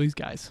Machine? All these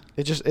guys.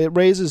 It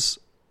raises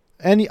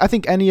I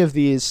think any of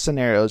these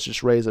scenarios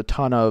just raise a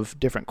ton of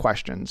different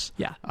questions.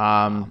 Yeah.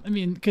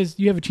 Because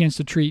you have a chance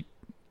to treat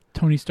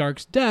Tony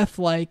Stark's death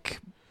like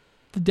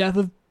the death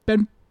of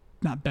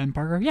not Ben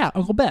Parker. Yeah,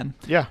 Uncle Ben.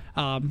 Yeah.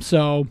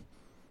 So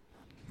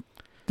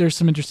there's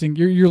some interesting.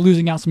 You're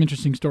losing out some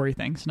interesting story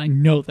things, and I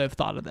know they've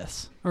thought of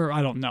this, or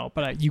I don't know,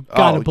 but you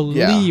gotta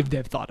believe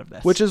they've thought of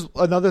this. Which is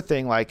another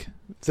thing. Like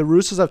the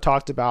Russos have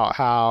talked about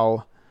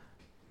how,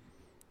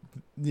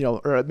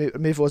 or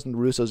maybe if it wasn't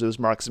the Russos, it was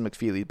Marcus and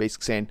McFeely,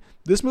 basically saying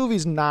this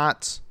movie's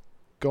not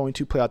going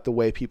to play out the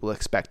way people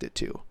expect it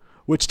to,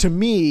 which to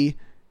me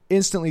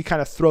instantly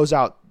kind of throws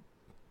out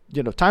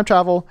time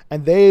travel,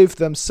 and they've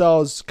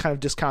themselves kind of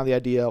discounted the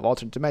idea of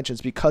alternate dimensions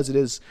because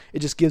it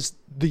just gives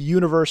the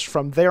universe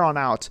from there on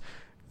out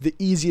the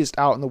easiest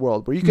out in the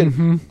world, where you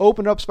can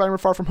open up Spider-Man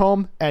Far From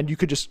Home and you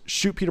could just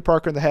shoot Peter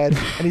Parker in the head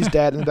and he's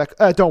dead, and they're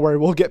like, don't worry,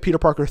 we'll get Peter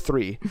Parker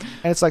 3.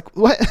 And it's like,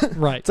 what?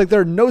 Right. It's like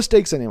there are no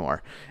stakes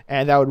anymore,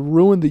 and that would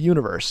ruin the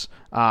universe.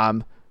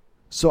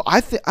 So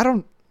I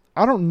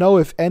don't know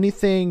if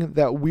anything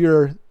that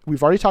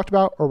we've already talked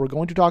about or we're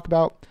going to talk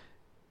about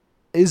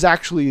is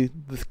actually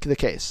the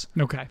case.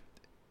 Okay.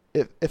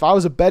 If I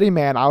was a betting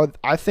man,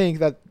 I think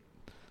that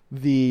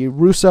the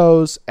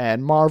Russos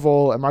and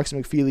Marvel and Marcus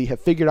and McFeely have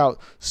figured out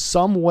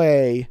some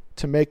way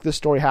to make this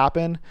story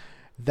happen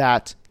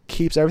that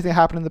keeps everything that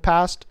happened in the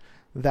past,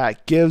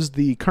 that gives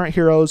the current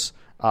heroes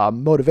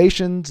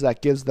motivations,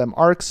 that gives them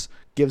arcs,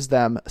 gives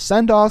them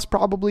send-offs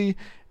probably,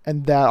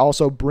 and that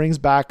also brings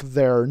back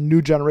their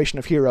new generation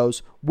of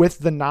heroes with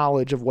the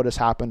knowledge of what has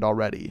happened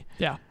already.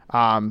 Yeah.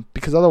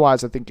 Because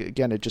otherwise, I think,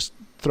 again, it just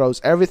throws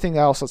everything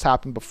else that's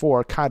happened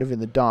before kind of in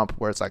the dump,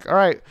 where it's like, all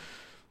right,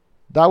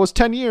 that was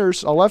 10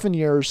 years, 11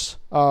 years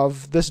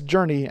of this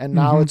journey, and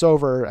now it's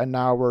over, and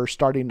now we're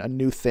starting a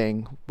new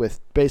thing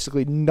with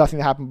basically nothing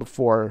that happened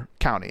before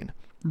counting.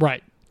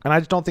 Right. And I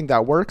just don't think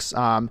that works.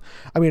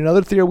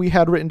 Another theory we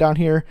had written down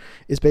here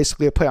is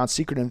basically a play on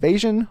Secret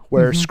Invasion,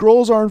 where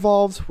Skrulls are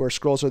involved, where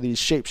Skrulls are these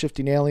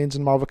shape-shifting aliens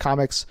in Marvel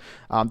Comics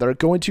that are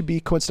going to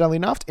be, coincidentally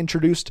enough,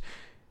 introduced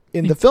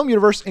in the film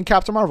universe in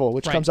Captain Marvel,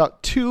 which comes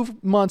out 2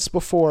 months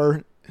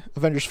before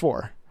Avengers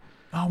 4.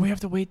 Oh, we have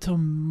to wait till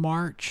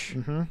March.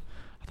 Mm-hmm.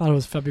 I thought it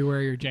was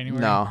February or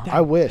January. No,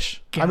 I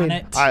wish. I mean,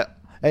 it.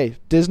 Hey,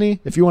 Disney,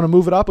 if you want to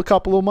move it up a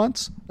couple of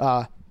months,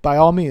 by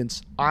all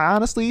means. I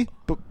honestly,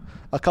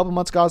 a couple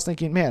months ago, I was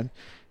thinking, man,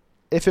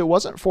 if it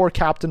wasn't for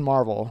Captain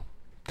Marvel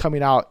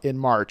coming out in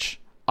March,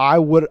 I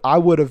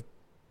would have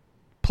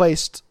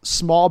placed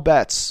small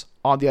bets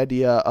on the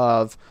idea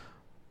of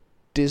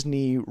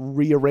Disney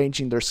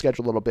rearranging their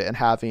schedule a little bit and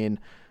having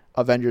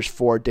Avengers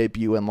 4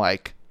 debut in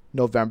like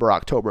November,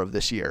 October of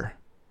this year.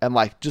 And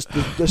like just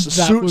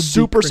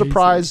super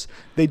surprise.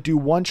 They do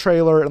one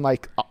trailer in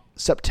like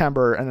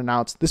September and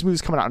announce this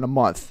movie's coming out in a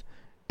month,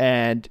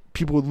 and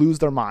people would lose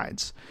their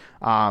minds.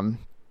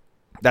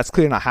 That's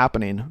clearly not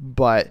happening,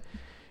 but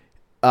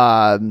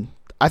I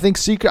think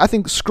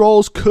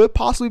Skrulls could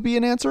possibly be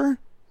an answer,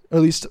 or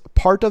at least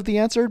part of the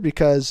answer,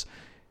 because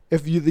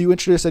if you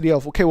introduce the idea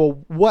of, okay,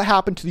 well, what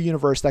happened to the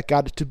universe that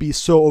got it to be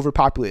so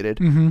overpopulated?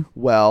 Mm-hmm.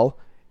 Well,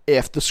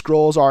 if the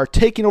Skrulls are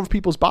taking over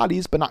people's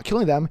bodies but not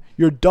killing them,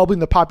 you're doubling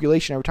the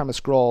population every time a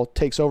Skrull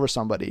takes over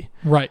somebody.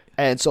 Right.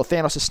 And so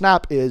Thanos'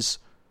 snap is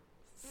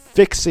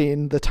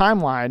fixing the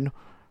timeline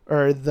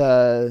or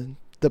the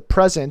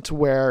present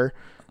where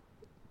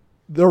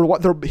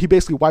he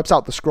basically wipes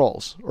out the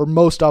Skrulls, or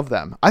most of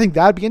them. I think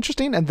that'd be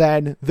interesting. And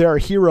then there are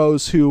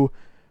heroes who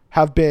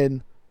have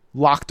been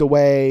locked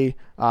away,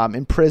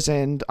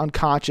 imprisoned,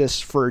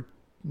 unconscious for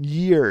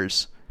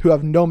years, who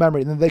have no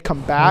memory. And then they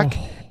come back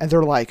and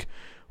they're like,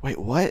 wait,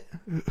 what?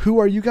 Who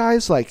are you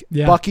guys? Like,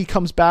 yeah. Bucky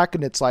comes back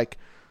and it's like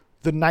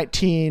the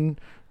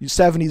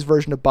 1970s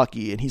version of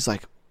Bucky. And he's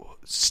like,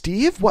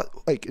 Steve? What?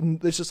 Like,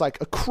 and it's just like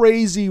a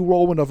crazy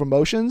whirlwind of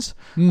emotions.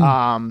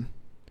 And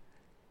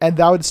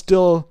that would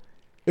still,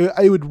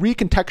 it would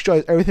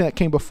recontextualize everything that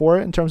came before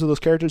it in terms of those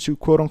characters who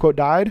quote unquote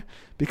died,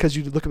 because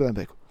you'd look at them and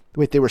be like,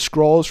 wait, they were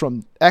Skrulls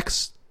from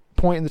X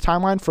point in the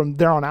timeline from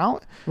there on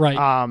out. Right.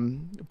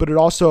 But it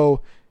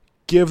also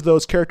give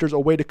those characters a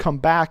way to come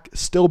back,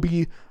 still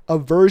be a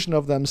version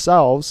of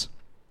themselves,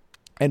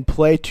 and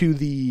play to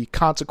the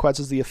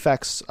consequences, the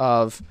effects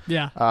of,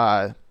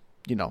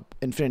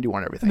 Infinity War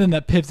and everything. And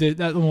then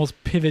that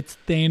almost pivots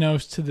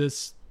Thanos to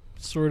this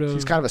sort of...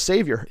 He's kind of a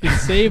savior.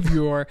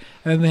 And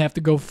then they have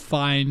to go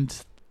find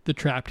the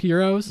trapped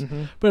heroes.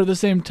 Mm-hmm. But at the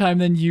same time,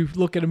 then you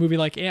look at a movie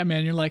like Ant-Man,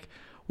 and you're like,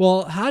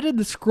 well, how did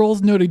the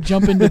Skrulls know to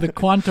jump into the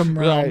quantum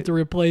realm to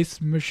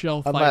replace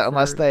Michelle Pfeiffer?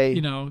 Unless they...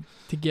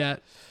 to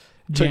get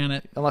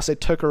Janet. Unless they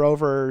took her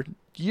over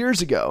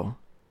years ago.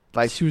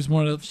 Like, she was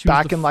one of...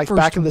 back in the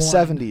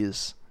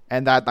 70s.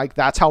 And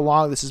that's how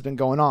long this has been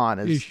going on,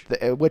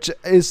 which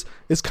is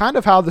kind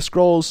of how the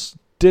Skrulls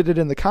did it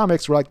in the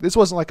comics. Where like, this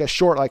wasn't like a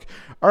short, like,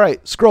 all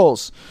right,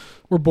 Skrulls,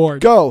 we're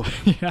bored, go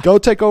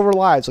take over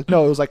lives. Like,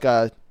 no,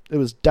 it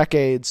was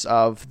decades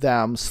of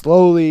them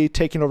slowly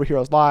taking over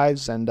heroes'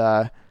 lives, and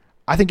I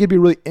think it'd be a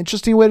really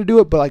interesting way to do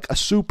it, but like a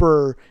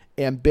super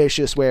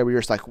ambitious way where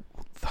you're just like,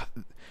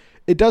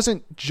 it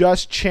doesn't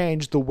just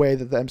change the way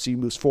that the MCU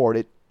moves forward.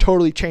 It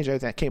totally changed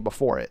everything that came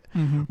before it,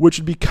 which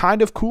would be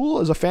kind of cool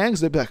as a fan, because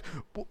they'd be like,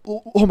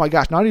 oh my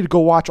gosh, now I need to go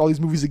watch all these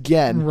movies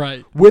again,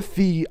 right? With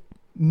the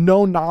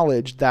known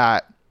knowledge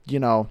that,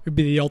 it'd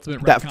be the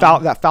ultimate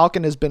that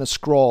Falcon has been a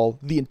Skrull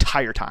the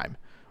entire time,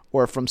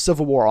 or from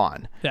Civil War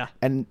on. Yeah.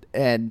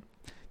 And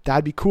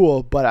that'd be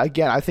cool. But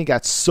again, I think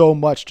that's so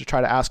much to try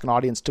to ask an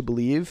audience to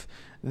believe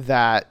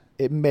that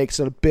it makes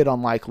it a bit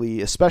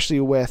unlikely,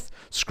 especially with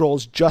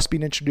Skrulls just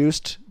being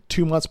introduced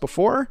 2 months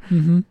before.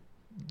 Mm-hmm.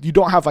 You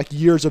don't have like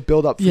years of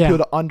build up for people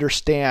to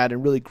understand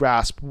and really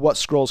grasp what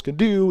Skrulls can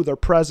do, their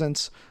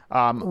presence,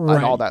 and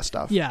all that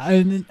stuff. Yeah.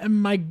 And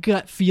my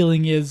gut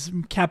feeling is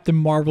Captain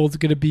Marvel is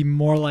going to be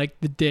more like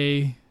the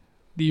day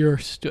the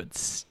Earth stood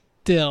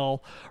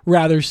still,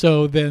 rather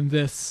so than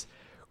this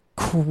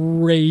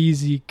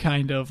crazy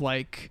kind of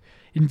like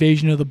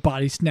Invasion of the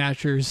Body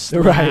Snatchers /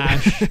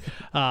 right.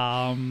 No,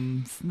 I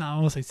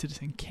want to say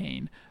Citizen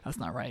Kane. That's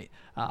not right.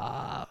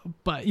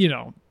 But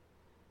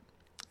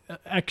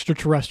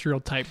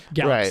extraterrestrial type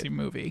galaxy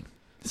movie.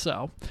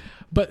 So,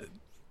 but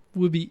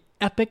would be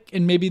epic,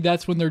 and maybe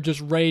that's when they're just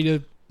ready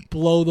to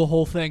blow the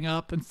whole thing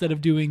up. Instead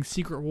of doing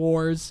Secret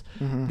Wars,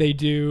 they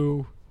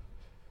do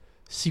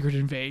Secret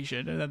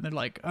Invasion, and then they're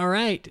like, all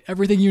right,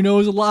 everything you know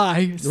is a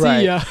lie.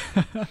 See ya.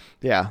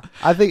 Yeah.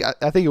 I think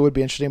it would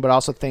be interesting, but I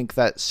also think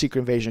that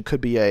Secret Invasion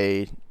could be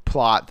a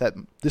plot that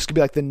this could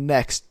be like the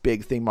next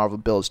big thing Marvel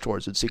builds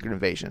towards with Secret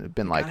Invasion. It'd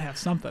been like, gotta have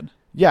something.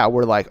 Yeah,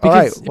 we're like, all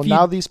right, well,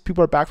 now these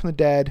people are back from the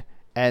dead,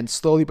 and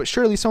slowly but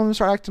surely some of them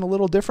start acting a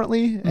little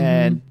differently,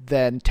 and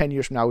then 10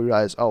 years from now we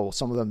realize, oh,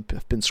 some of them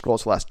have been Skrulls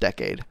for the last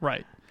decade.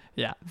 Right.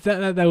 Yeah,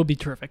 that would be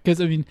terrific,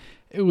 because, I mean,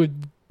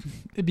 it'd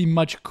be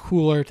much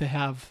cooler to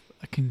have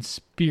a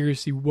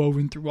conspiracy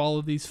woven through all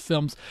of these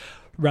films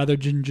rather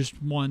than just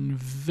one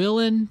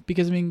villain,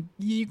 because, I mean,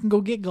 you can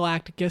go get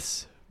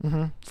Galactus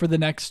for the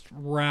next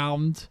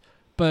round,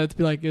 but it'd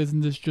be like,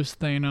 isn't this just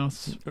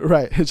Thanos?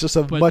 Right. It's just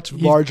a much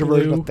larger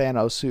version of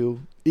Thanos who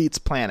eats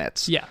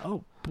planets. Yeah.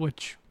 Oh,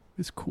 which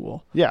is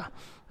cool. Yeah.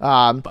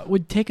 But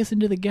would take us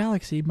into the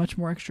galaxy, much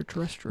more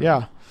extraterrestrial.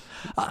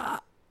 Yeah.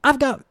 I've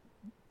got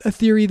a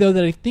theory though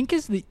that I think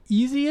is the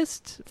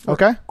easiest for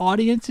Okay.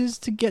 audiences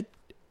to get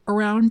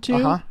around to,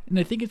 Uh-huh. and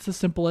I think it's the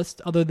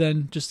simplest, other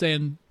than just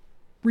saying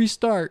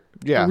restart,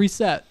 Yeah. or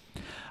reset.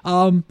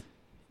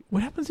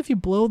 What happens if you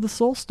blow the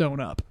soul stone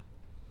up,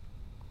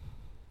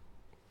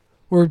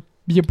 or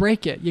you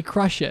break it, you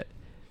crush it?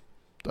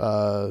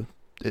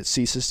 It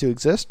ceases to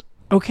exist.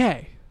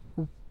 Okay,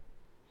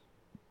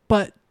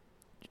 but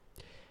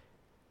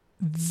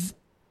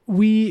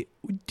we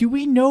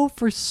know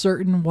for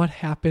certain what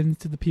happens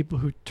to the people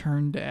who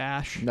turn to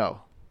ash?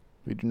 No,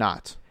 we do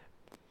not.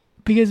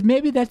 Because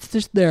maybe that's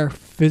just their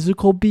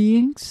physical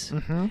beings,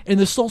 and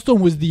the soul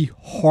stone was the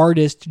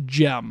hardest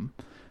gem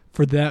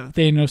for that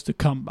Thanos to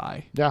come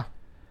by. Yeah.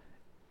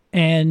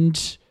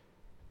 And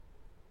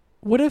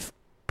what if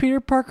Peter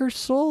Parker's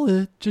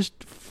soul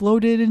just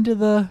floated into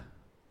the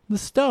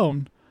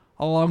stone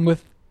along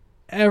with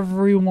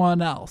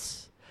everyone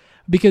else?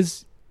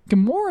 Because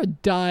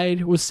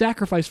Gamora was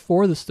sacrificed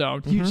for the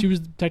stone. She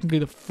was technically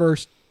the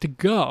first to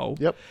go.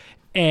 Yep.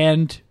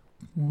 And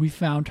we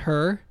found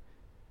her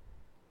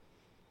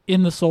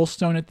in the soul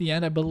stone at the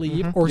end, I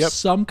believe, or Yep.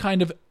 some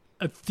kind of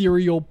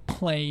ethereal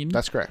plane.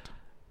 That's correct.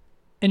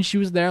 And she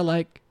was there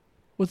like,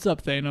 "What's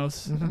up,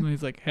 Thanos?" And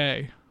he's like,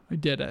 "Hey, I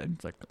did it." And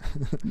it's like,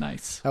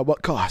 nice. At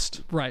what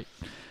cost? Right.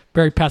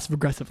 Very passive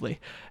aggressively.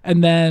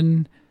 And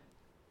then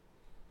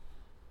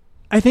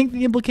I think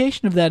the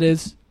implication of that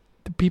is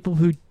the people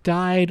who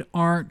died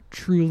aren't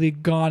truly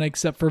gone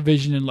except for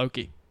Vision and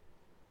Loki.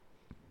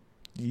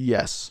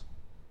 Yes.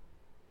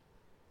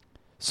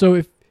 So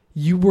if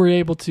you were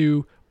able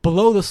to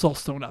blow the soul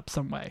stone up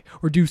some way,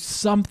 or do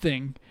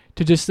something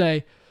to just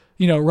say,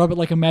 rub it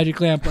like a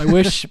magic lamp, I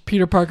wish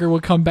Peter Parker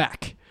would come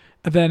back.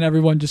 And then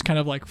everyone just kind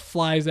of like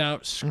flies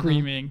out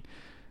screaming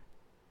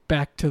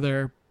back to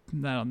their,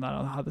 I don't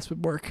know how this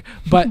would work,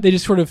 but they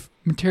just sort of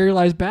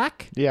materialize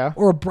back. Yeah.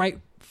 Or a bright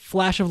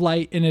flash of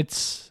light, and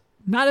it's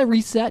not a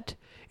reset.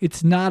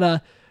 It's not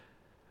a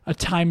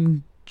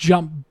time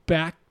jump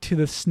back to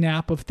the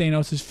snap of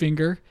Thanos'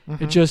 finger.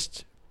 It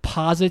just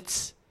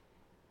posits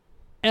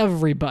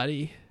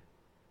everybody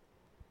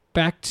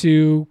back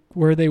to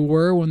where they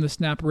were when the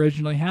snap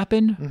originally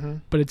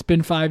happened. But it's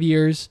been 5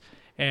 years,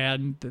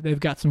 and they've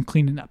got some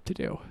cleaning up to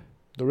do.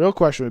 The real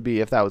question would be,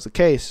 if that was the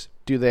case,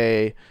 do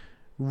they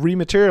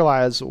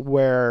rematerialize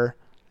where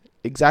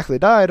exactly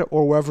died,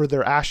 or wherever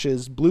their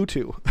ashes blew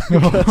to?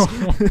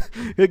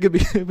 It'd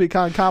be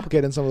kind of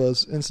complicated in some of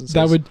those instances.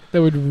 That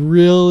would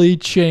really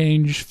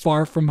change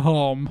Far From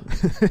Home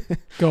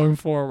going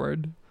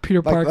forward.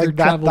 Peter Parker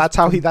travels. That's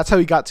how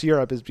he got to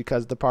Europe, is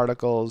because the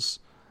particles,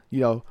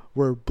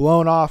 were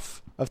blown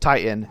off of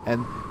Titan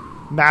and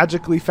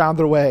magically found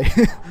their way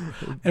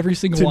every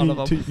single one of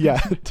them.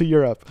 To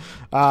Europe.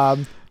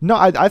 No,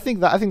 I think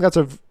that's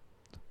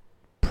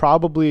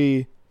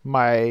probably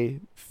my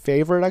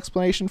favorite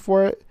explanation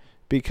for it,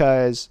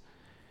 because,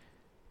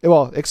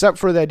 well, except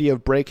for the idea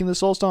of breaking the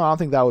soul stone, I don't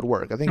think that would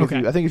work. I think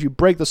if you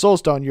break the soul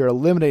stone, you're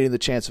eliminating the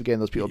chance of getting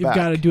those people back.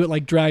 You've got to do it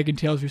like Dragon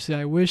Tales. You say,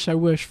 "I wish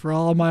for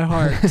all my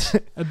heart,"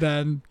 and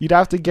then you'd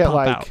have to get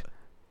out.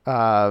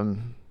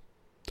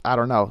 I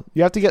don't know.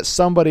 You have to get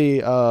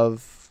somebody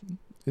of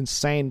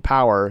insane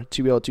power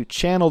to be able to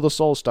channel the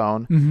soul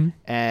stone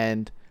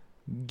and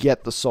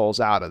get the souls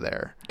out of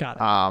there. Got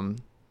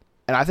it.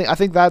 And I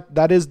think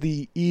that is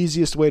the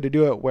easiest way to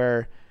do it,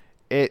 where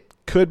it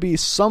could be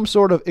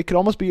it could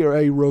almost be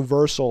a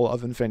reversal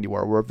of Infinity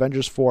War, where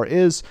Avengers 4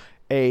 is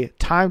a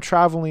time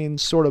traveling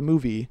sort of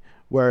movie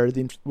where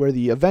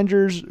the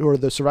Avengers or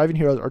the surviving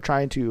heroes are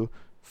trying to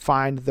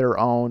find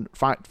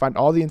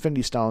all the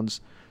Infinity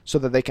Stones so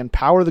that they can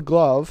power the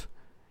glove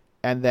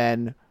and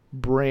then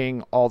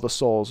bring all the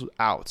souls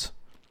out.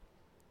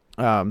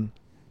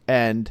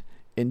 And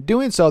in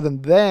doing so,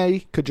 then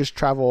they could just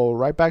travel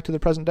right back to the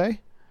present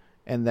day,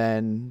 and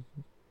then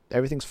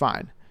everything's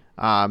fine.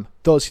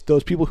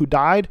 Those people who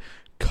died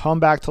come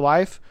back to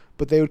life,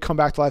 but they would come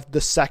back to life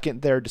the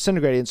second they're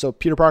disintegrating. So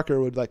Peter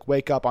Parker would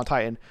wake up on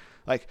Titan,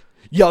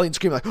 yelling and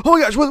screaming, "Oh my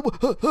gosh,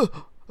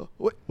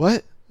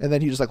 what?" And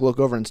then he just look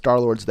over, and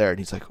Star-Lord's there, and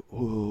he's like,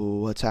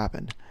 "Ooh, what's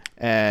happened?"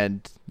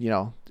 And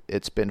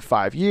it's been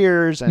 5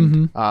 years,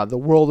 and the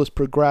world has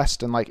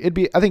progressed, and it'd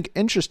be, I think,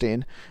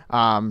 interesting.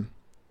 And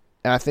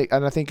I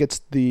think it's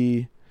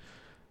the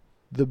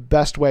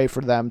best way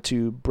for them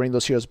to bring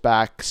those heroes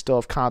back, still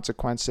have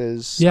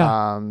consequences.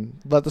 Yeah.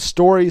 Let the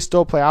story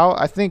still play out.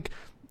 I think,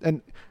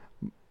 and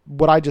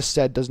what I just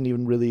said doesn't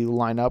even really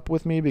line up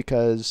with me,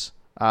 because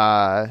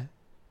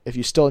if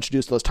you still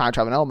introduce those time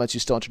traveling elements, you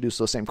still introduce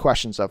those same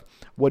questions of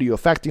what are you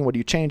affecting, what are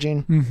you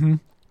changing.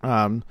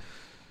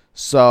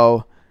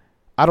 So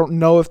I don't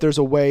know if there's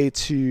a way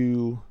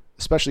to,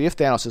 especially if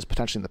Thanos is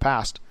potentially in the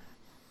past,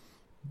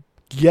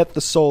 get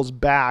the souls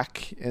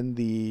back in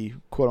the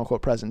quote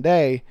unquote present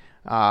day,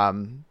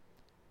 and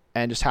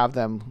just have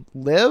them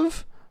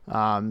live,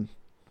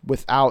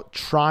 without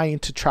trying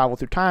to travel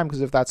through time.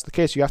 Because if that's the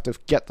case, you have to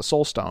get the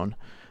soul stone.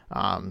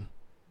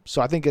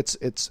 So I think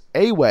it's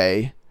a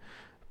way,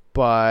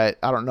 but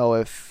I don't know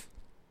if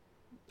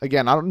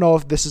again, I don't know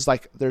if this is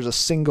like there's a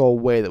single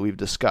way that we've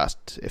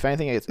discussed. If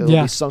anything, it'll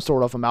Yeah. be some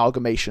sort of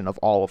amalgamation of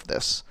all of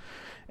this,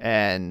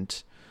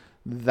 and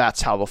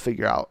that's how they'll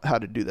figure out how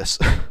to do this.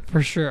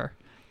 For sure.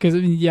 Because,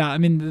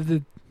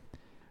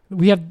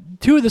 we have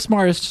two of the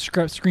smartest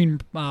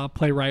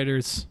screenplay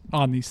writers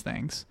on these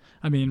things.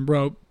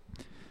 Wrote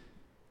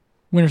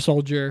Winter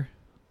Soldier,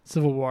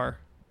 Civil War,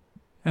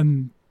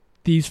 and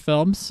these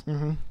films.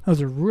 Mm-hmm.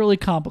 Those are really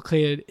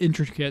complicated,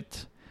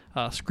 intricate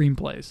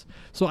screenplays.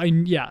 So,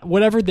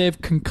 whatever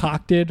they've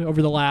concocted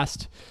over the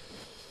last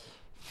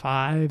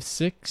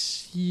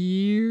 5-6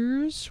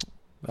 years,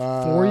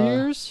 4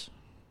 years,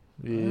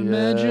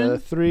 imagine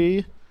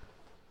 3.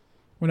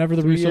 Whenever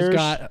the 3 Russos years.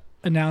 got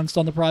announced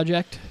on the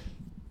project.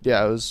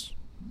 Yeah, it was.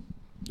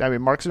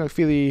 Marcus and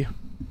McFeely.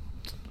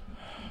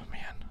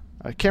 Man,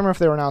 I can't remember if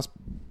they were announced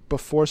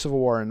before Civil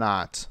War or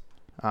not.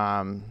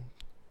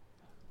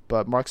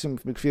 But Marcus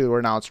and McFeely were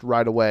announced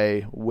right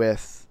away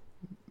with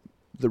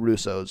the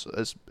Russos,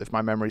 as if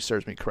my memory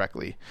serves me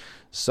correctly.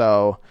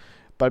 So,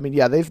 but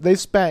they've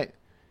spent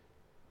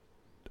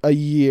a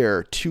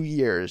year, 2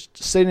 years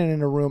sitting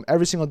in a room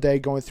every single day,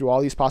 going through all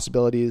these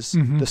possibilities,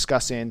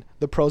 discussing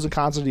the pros and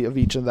cons of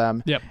each of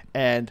them. Yep.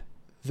 And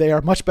they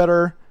are much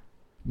better,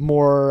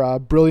 more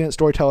brilliant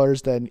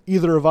storytellers than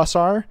either of us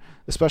are,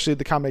 especially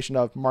the combination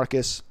of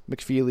Marcus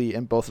McFeely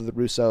and both of the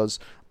Russos,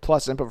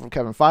 plus input from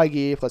Kevin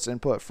Feige, plus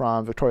input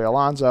from Victoria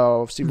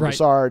Alonso, Steven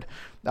Broussard,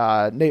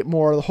 Nate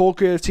Moore, the whole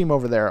creative team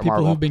over there at People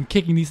Marvel. who've been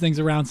kicking these things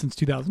around since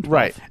 2012.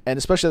 Right. And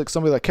especially like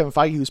somebody like Kevin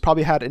Feige, who's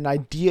probably had an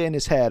idea in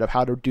his head of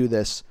how to do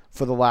this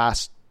for the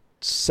last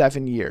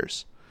 7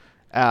 years.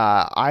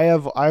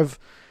 I've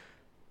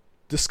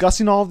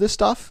discussing all of this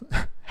stuff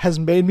has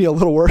made me a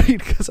little worried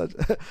because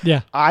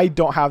I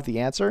don't have the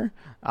answer.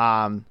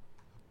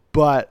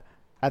 But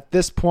at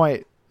this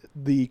point,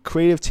 the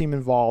creative team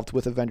involved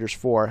with Avengers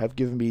 4 have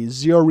given me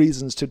zero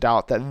reasons to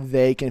doubt that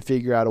they can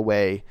figure out a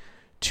way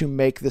to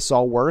make this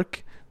all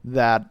work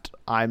that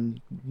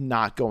I'm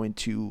not going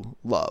to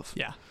love.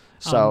 Yeah.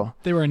 So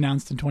they were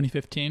announced in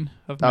 2015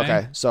 of May.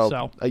 Okay,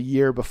 so a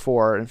year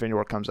before Infinity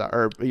War comes out,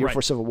 or a year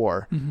before Civil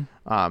War, and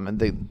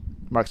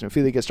Marcus and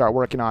McFeely can start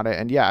working on it.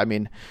 And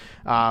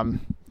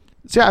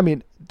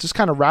just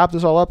kind of wrap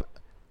this all up.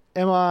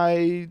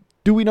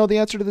 Do we know the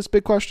answer to this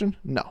big question?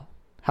 No.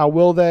 How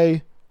will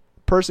they?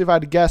 Personally, if I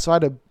had to guess, if I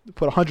had to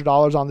put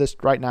 $100 on this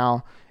right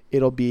now,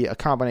 it'll be a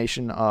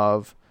combination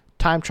of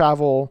time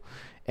travel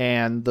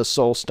and the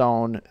Soul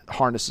Stone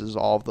harnesses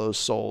all of those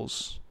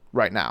souls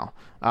right now.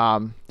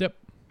 Yep.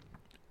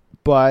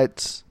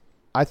 But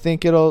I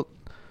think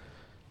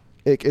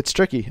it's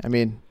tricky.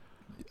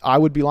 I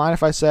would be lying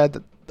if I said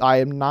that I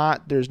am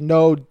not. There's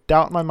no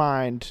doubt in my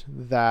mind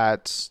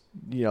that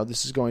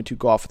this is going to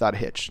go off without a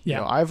hitch.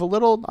 Yeah. I have a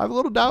little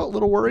doubt, a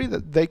little worry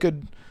that they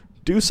could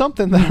do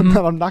something that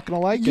I'm not going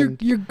to like.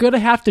 You're gonna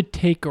have to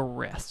take a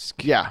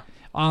risk. Yeah.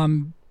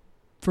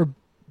 For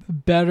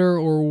better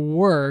or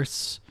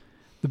worse,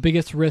 the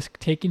biggest risk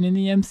taken in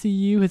the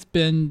MCU has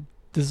been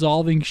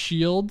dissolving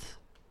S.H.I.E.L.D.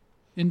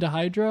 into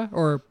Hydra,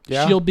 or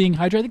S.H.I.E.L.D. being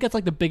Hydra. I think that's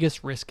like the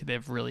biggest risk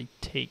they've really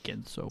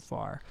taken so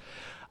far.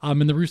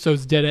 And the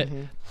Russos did it.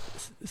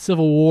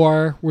 Civil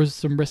War was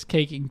some risk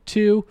taking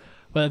too,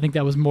 but I think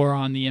that was more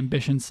on the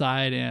ambition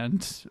side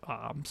and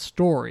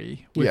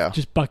story, with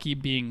just Bucky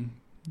being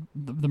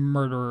the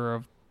murderer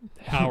of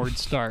Howard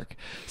Stark.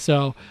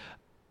 So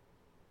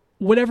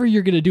whatever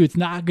you're going to do, it's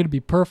not going to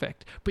be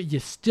perfect, but you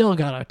still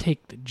got to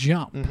take the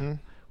jump.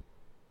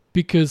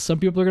 Because some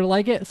people are going to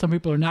like it, some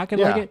people are not going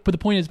to like it. But the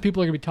point is,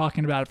 people are going to be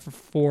talking about it for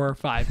 4 or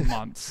 5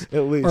 months.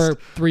 At least. Or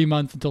 3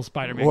 months until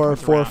Spider-Man or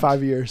comes 4 around. or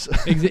 5 years.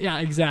 Yeah,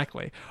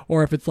 exactly.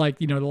 Or if it's like,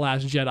 The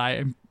Last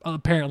Jedi, and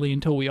apparently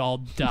until we all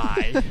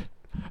die.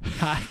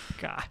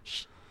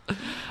 Gosh.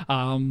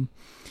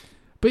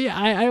 But yeah,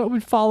 I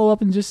would follow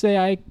up and just say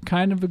I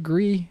kind of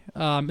agree.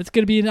 It's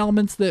going to be in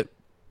elements that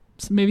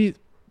maybe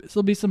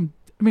there'll be some...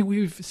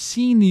 we've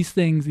seen these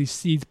things, these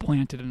seeds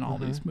planted in all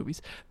these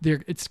movies.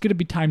 It's going to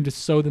be time to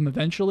sow them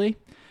eventually.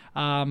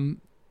 And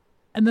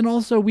then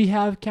also we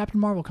have Captain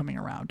Marvel coming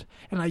around.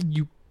 And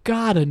you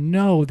got to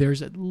know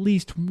there's at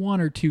least 1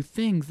 or 2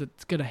 things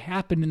that's going to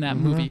happen in that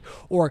movie,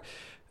 or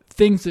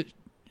things that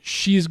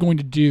she's going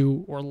to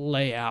do or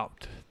lay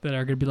out that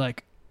are going to be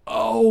like,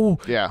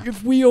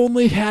 if we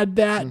only had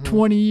that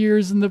 20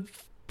 years in the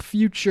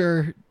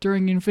future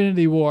during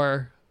Infinity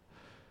War,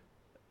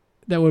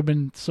 that would have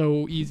been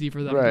so easy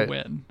for them to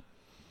win.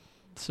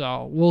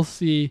 So we'll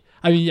see.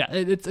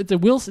 It's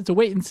a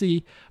wait and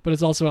see, but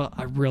it's also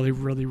I really,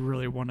 really,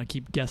 really want to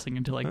keep guessing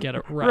until I get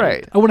it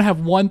right. I want to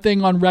have one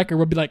thing on record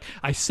where I'll be like,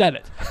 I said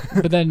it,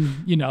 but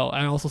then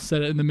I also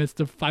said it in the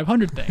midst of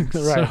 500 things,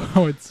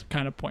 so it's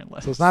kind of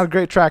pointless. So it's not a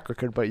great track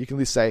record, but you can at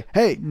least say,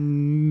 hey,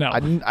 no,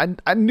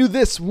 I knew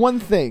this one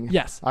thing.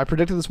 Yes, I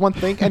predicted this one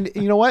thing, and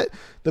you know what?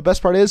 The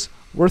best part is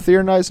we're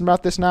theorizing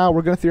about this now.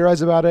 We're going to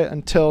theorize about it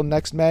until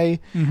next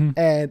May,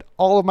 and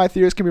all of my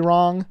theories can be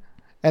wrong.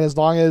 And as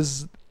long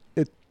as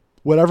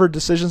whatever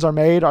decisions are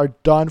made are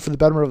done for the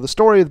betterment of the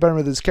story, the betterment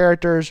of these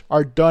characters,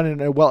 are done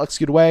in a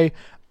well-executed way,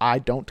 I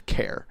don't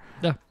care.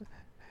 Yeah.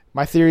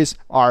 my theories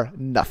are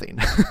nothing.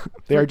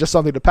 They are just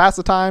something to pass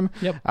the time,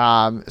 Yep.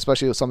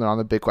 Especially with something on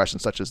the big question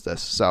such as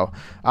this. So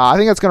I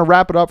think that's going to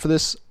wrap it up for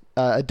this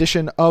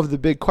edition of The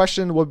Big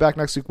Question. We'll be back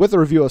next week with a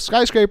review of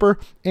Skyscraper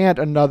and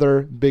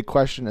another big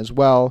question as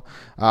well.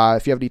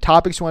 If you have any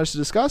topics you want us to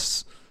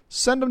discuss,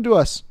 send them to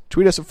us.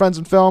 Tweet us at Friends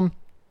in Film.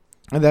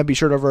 And then be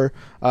sure to over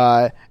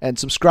and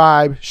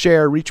subscribe,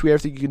 share, retweet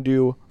everything you can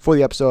do for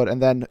the episode.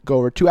 And then go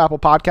over to Apple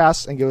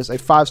Podcasts and give us a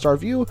 5-star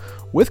review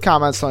with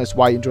comments telling us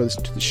why you enjoy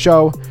listening to the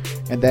show.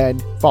 And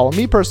then follow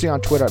me personally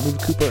on Twitter at Movie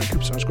Cooper and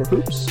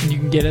Coops_Hoops. And you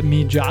can get at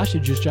me, Josh,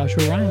 at just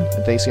Joshua Ryan.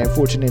 And thanks again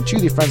for tuning in to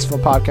the Friends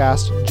Film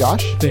Podcast.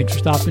 Josh. Thanks for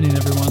stopping in,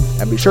 everyone.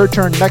 And be sure to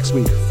turn next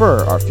week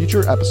for our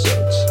future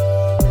episodes.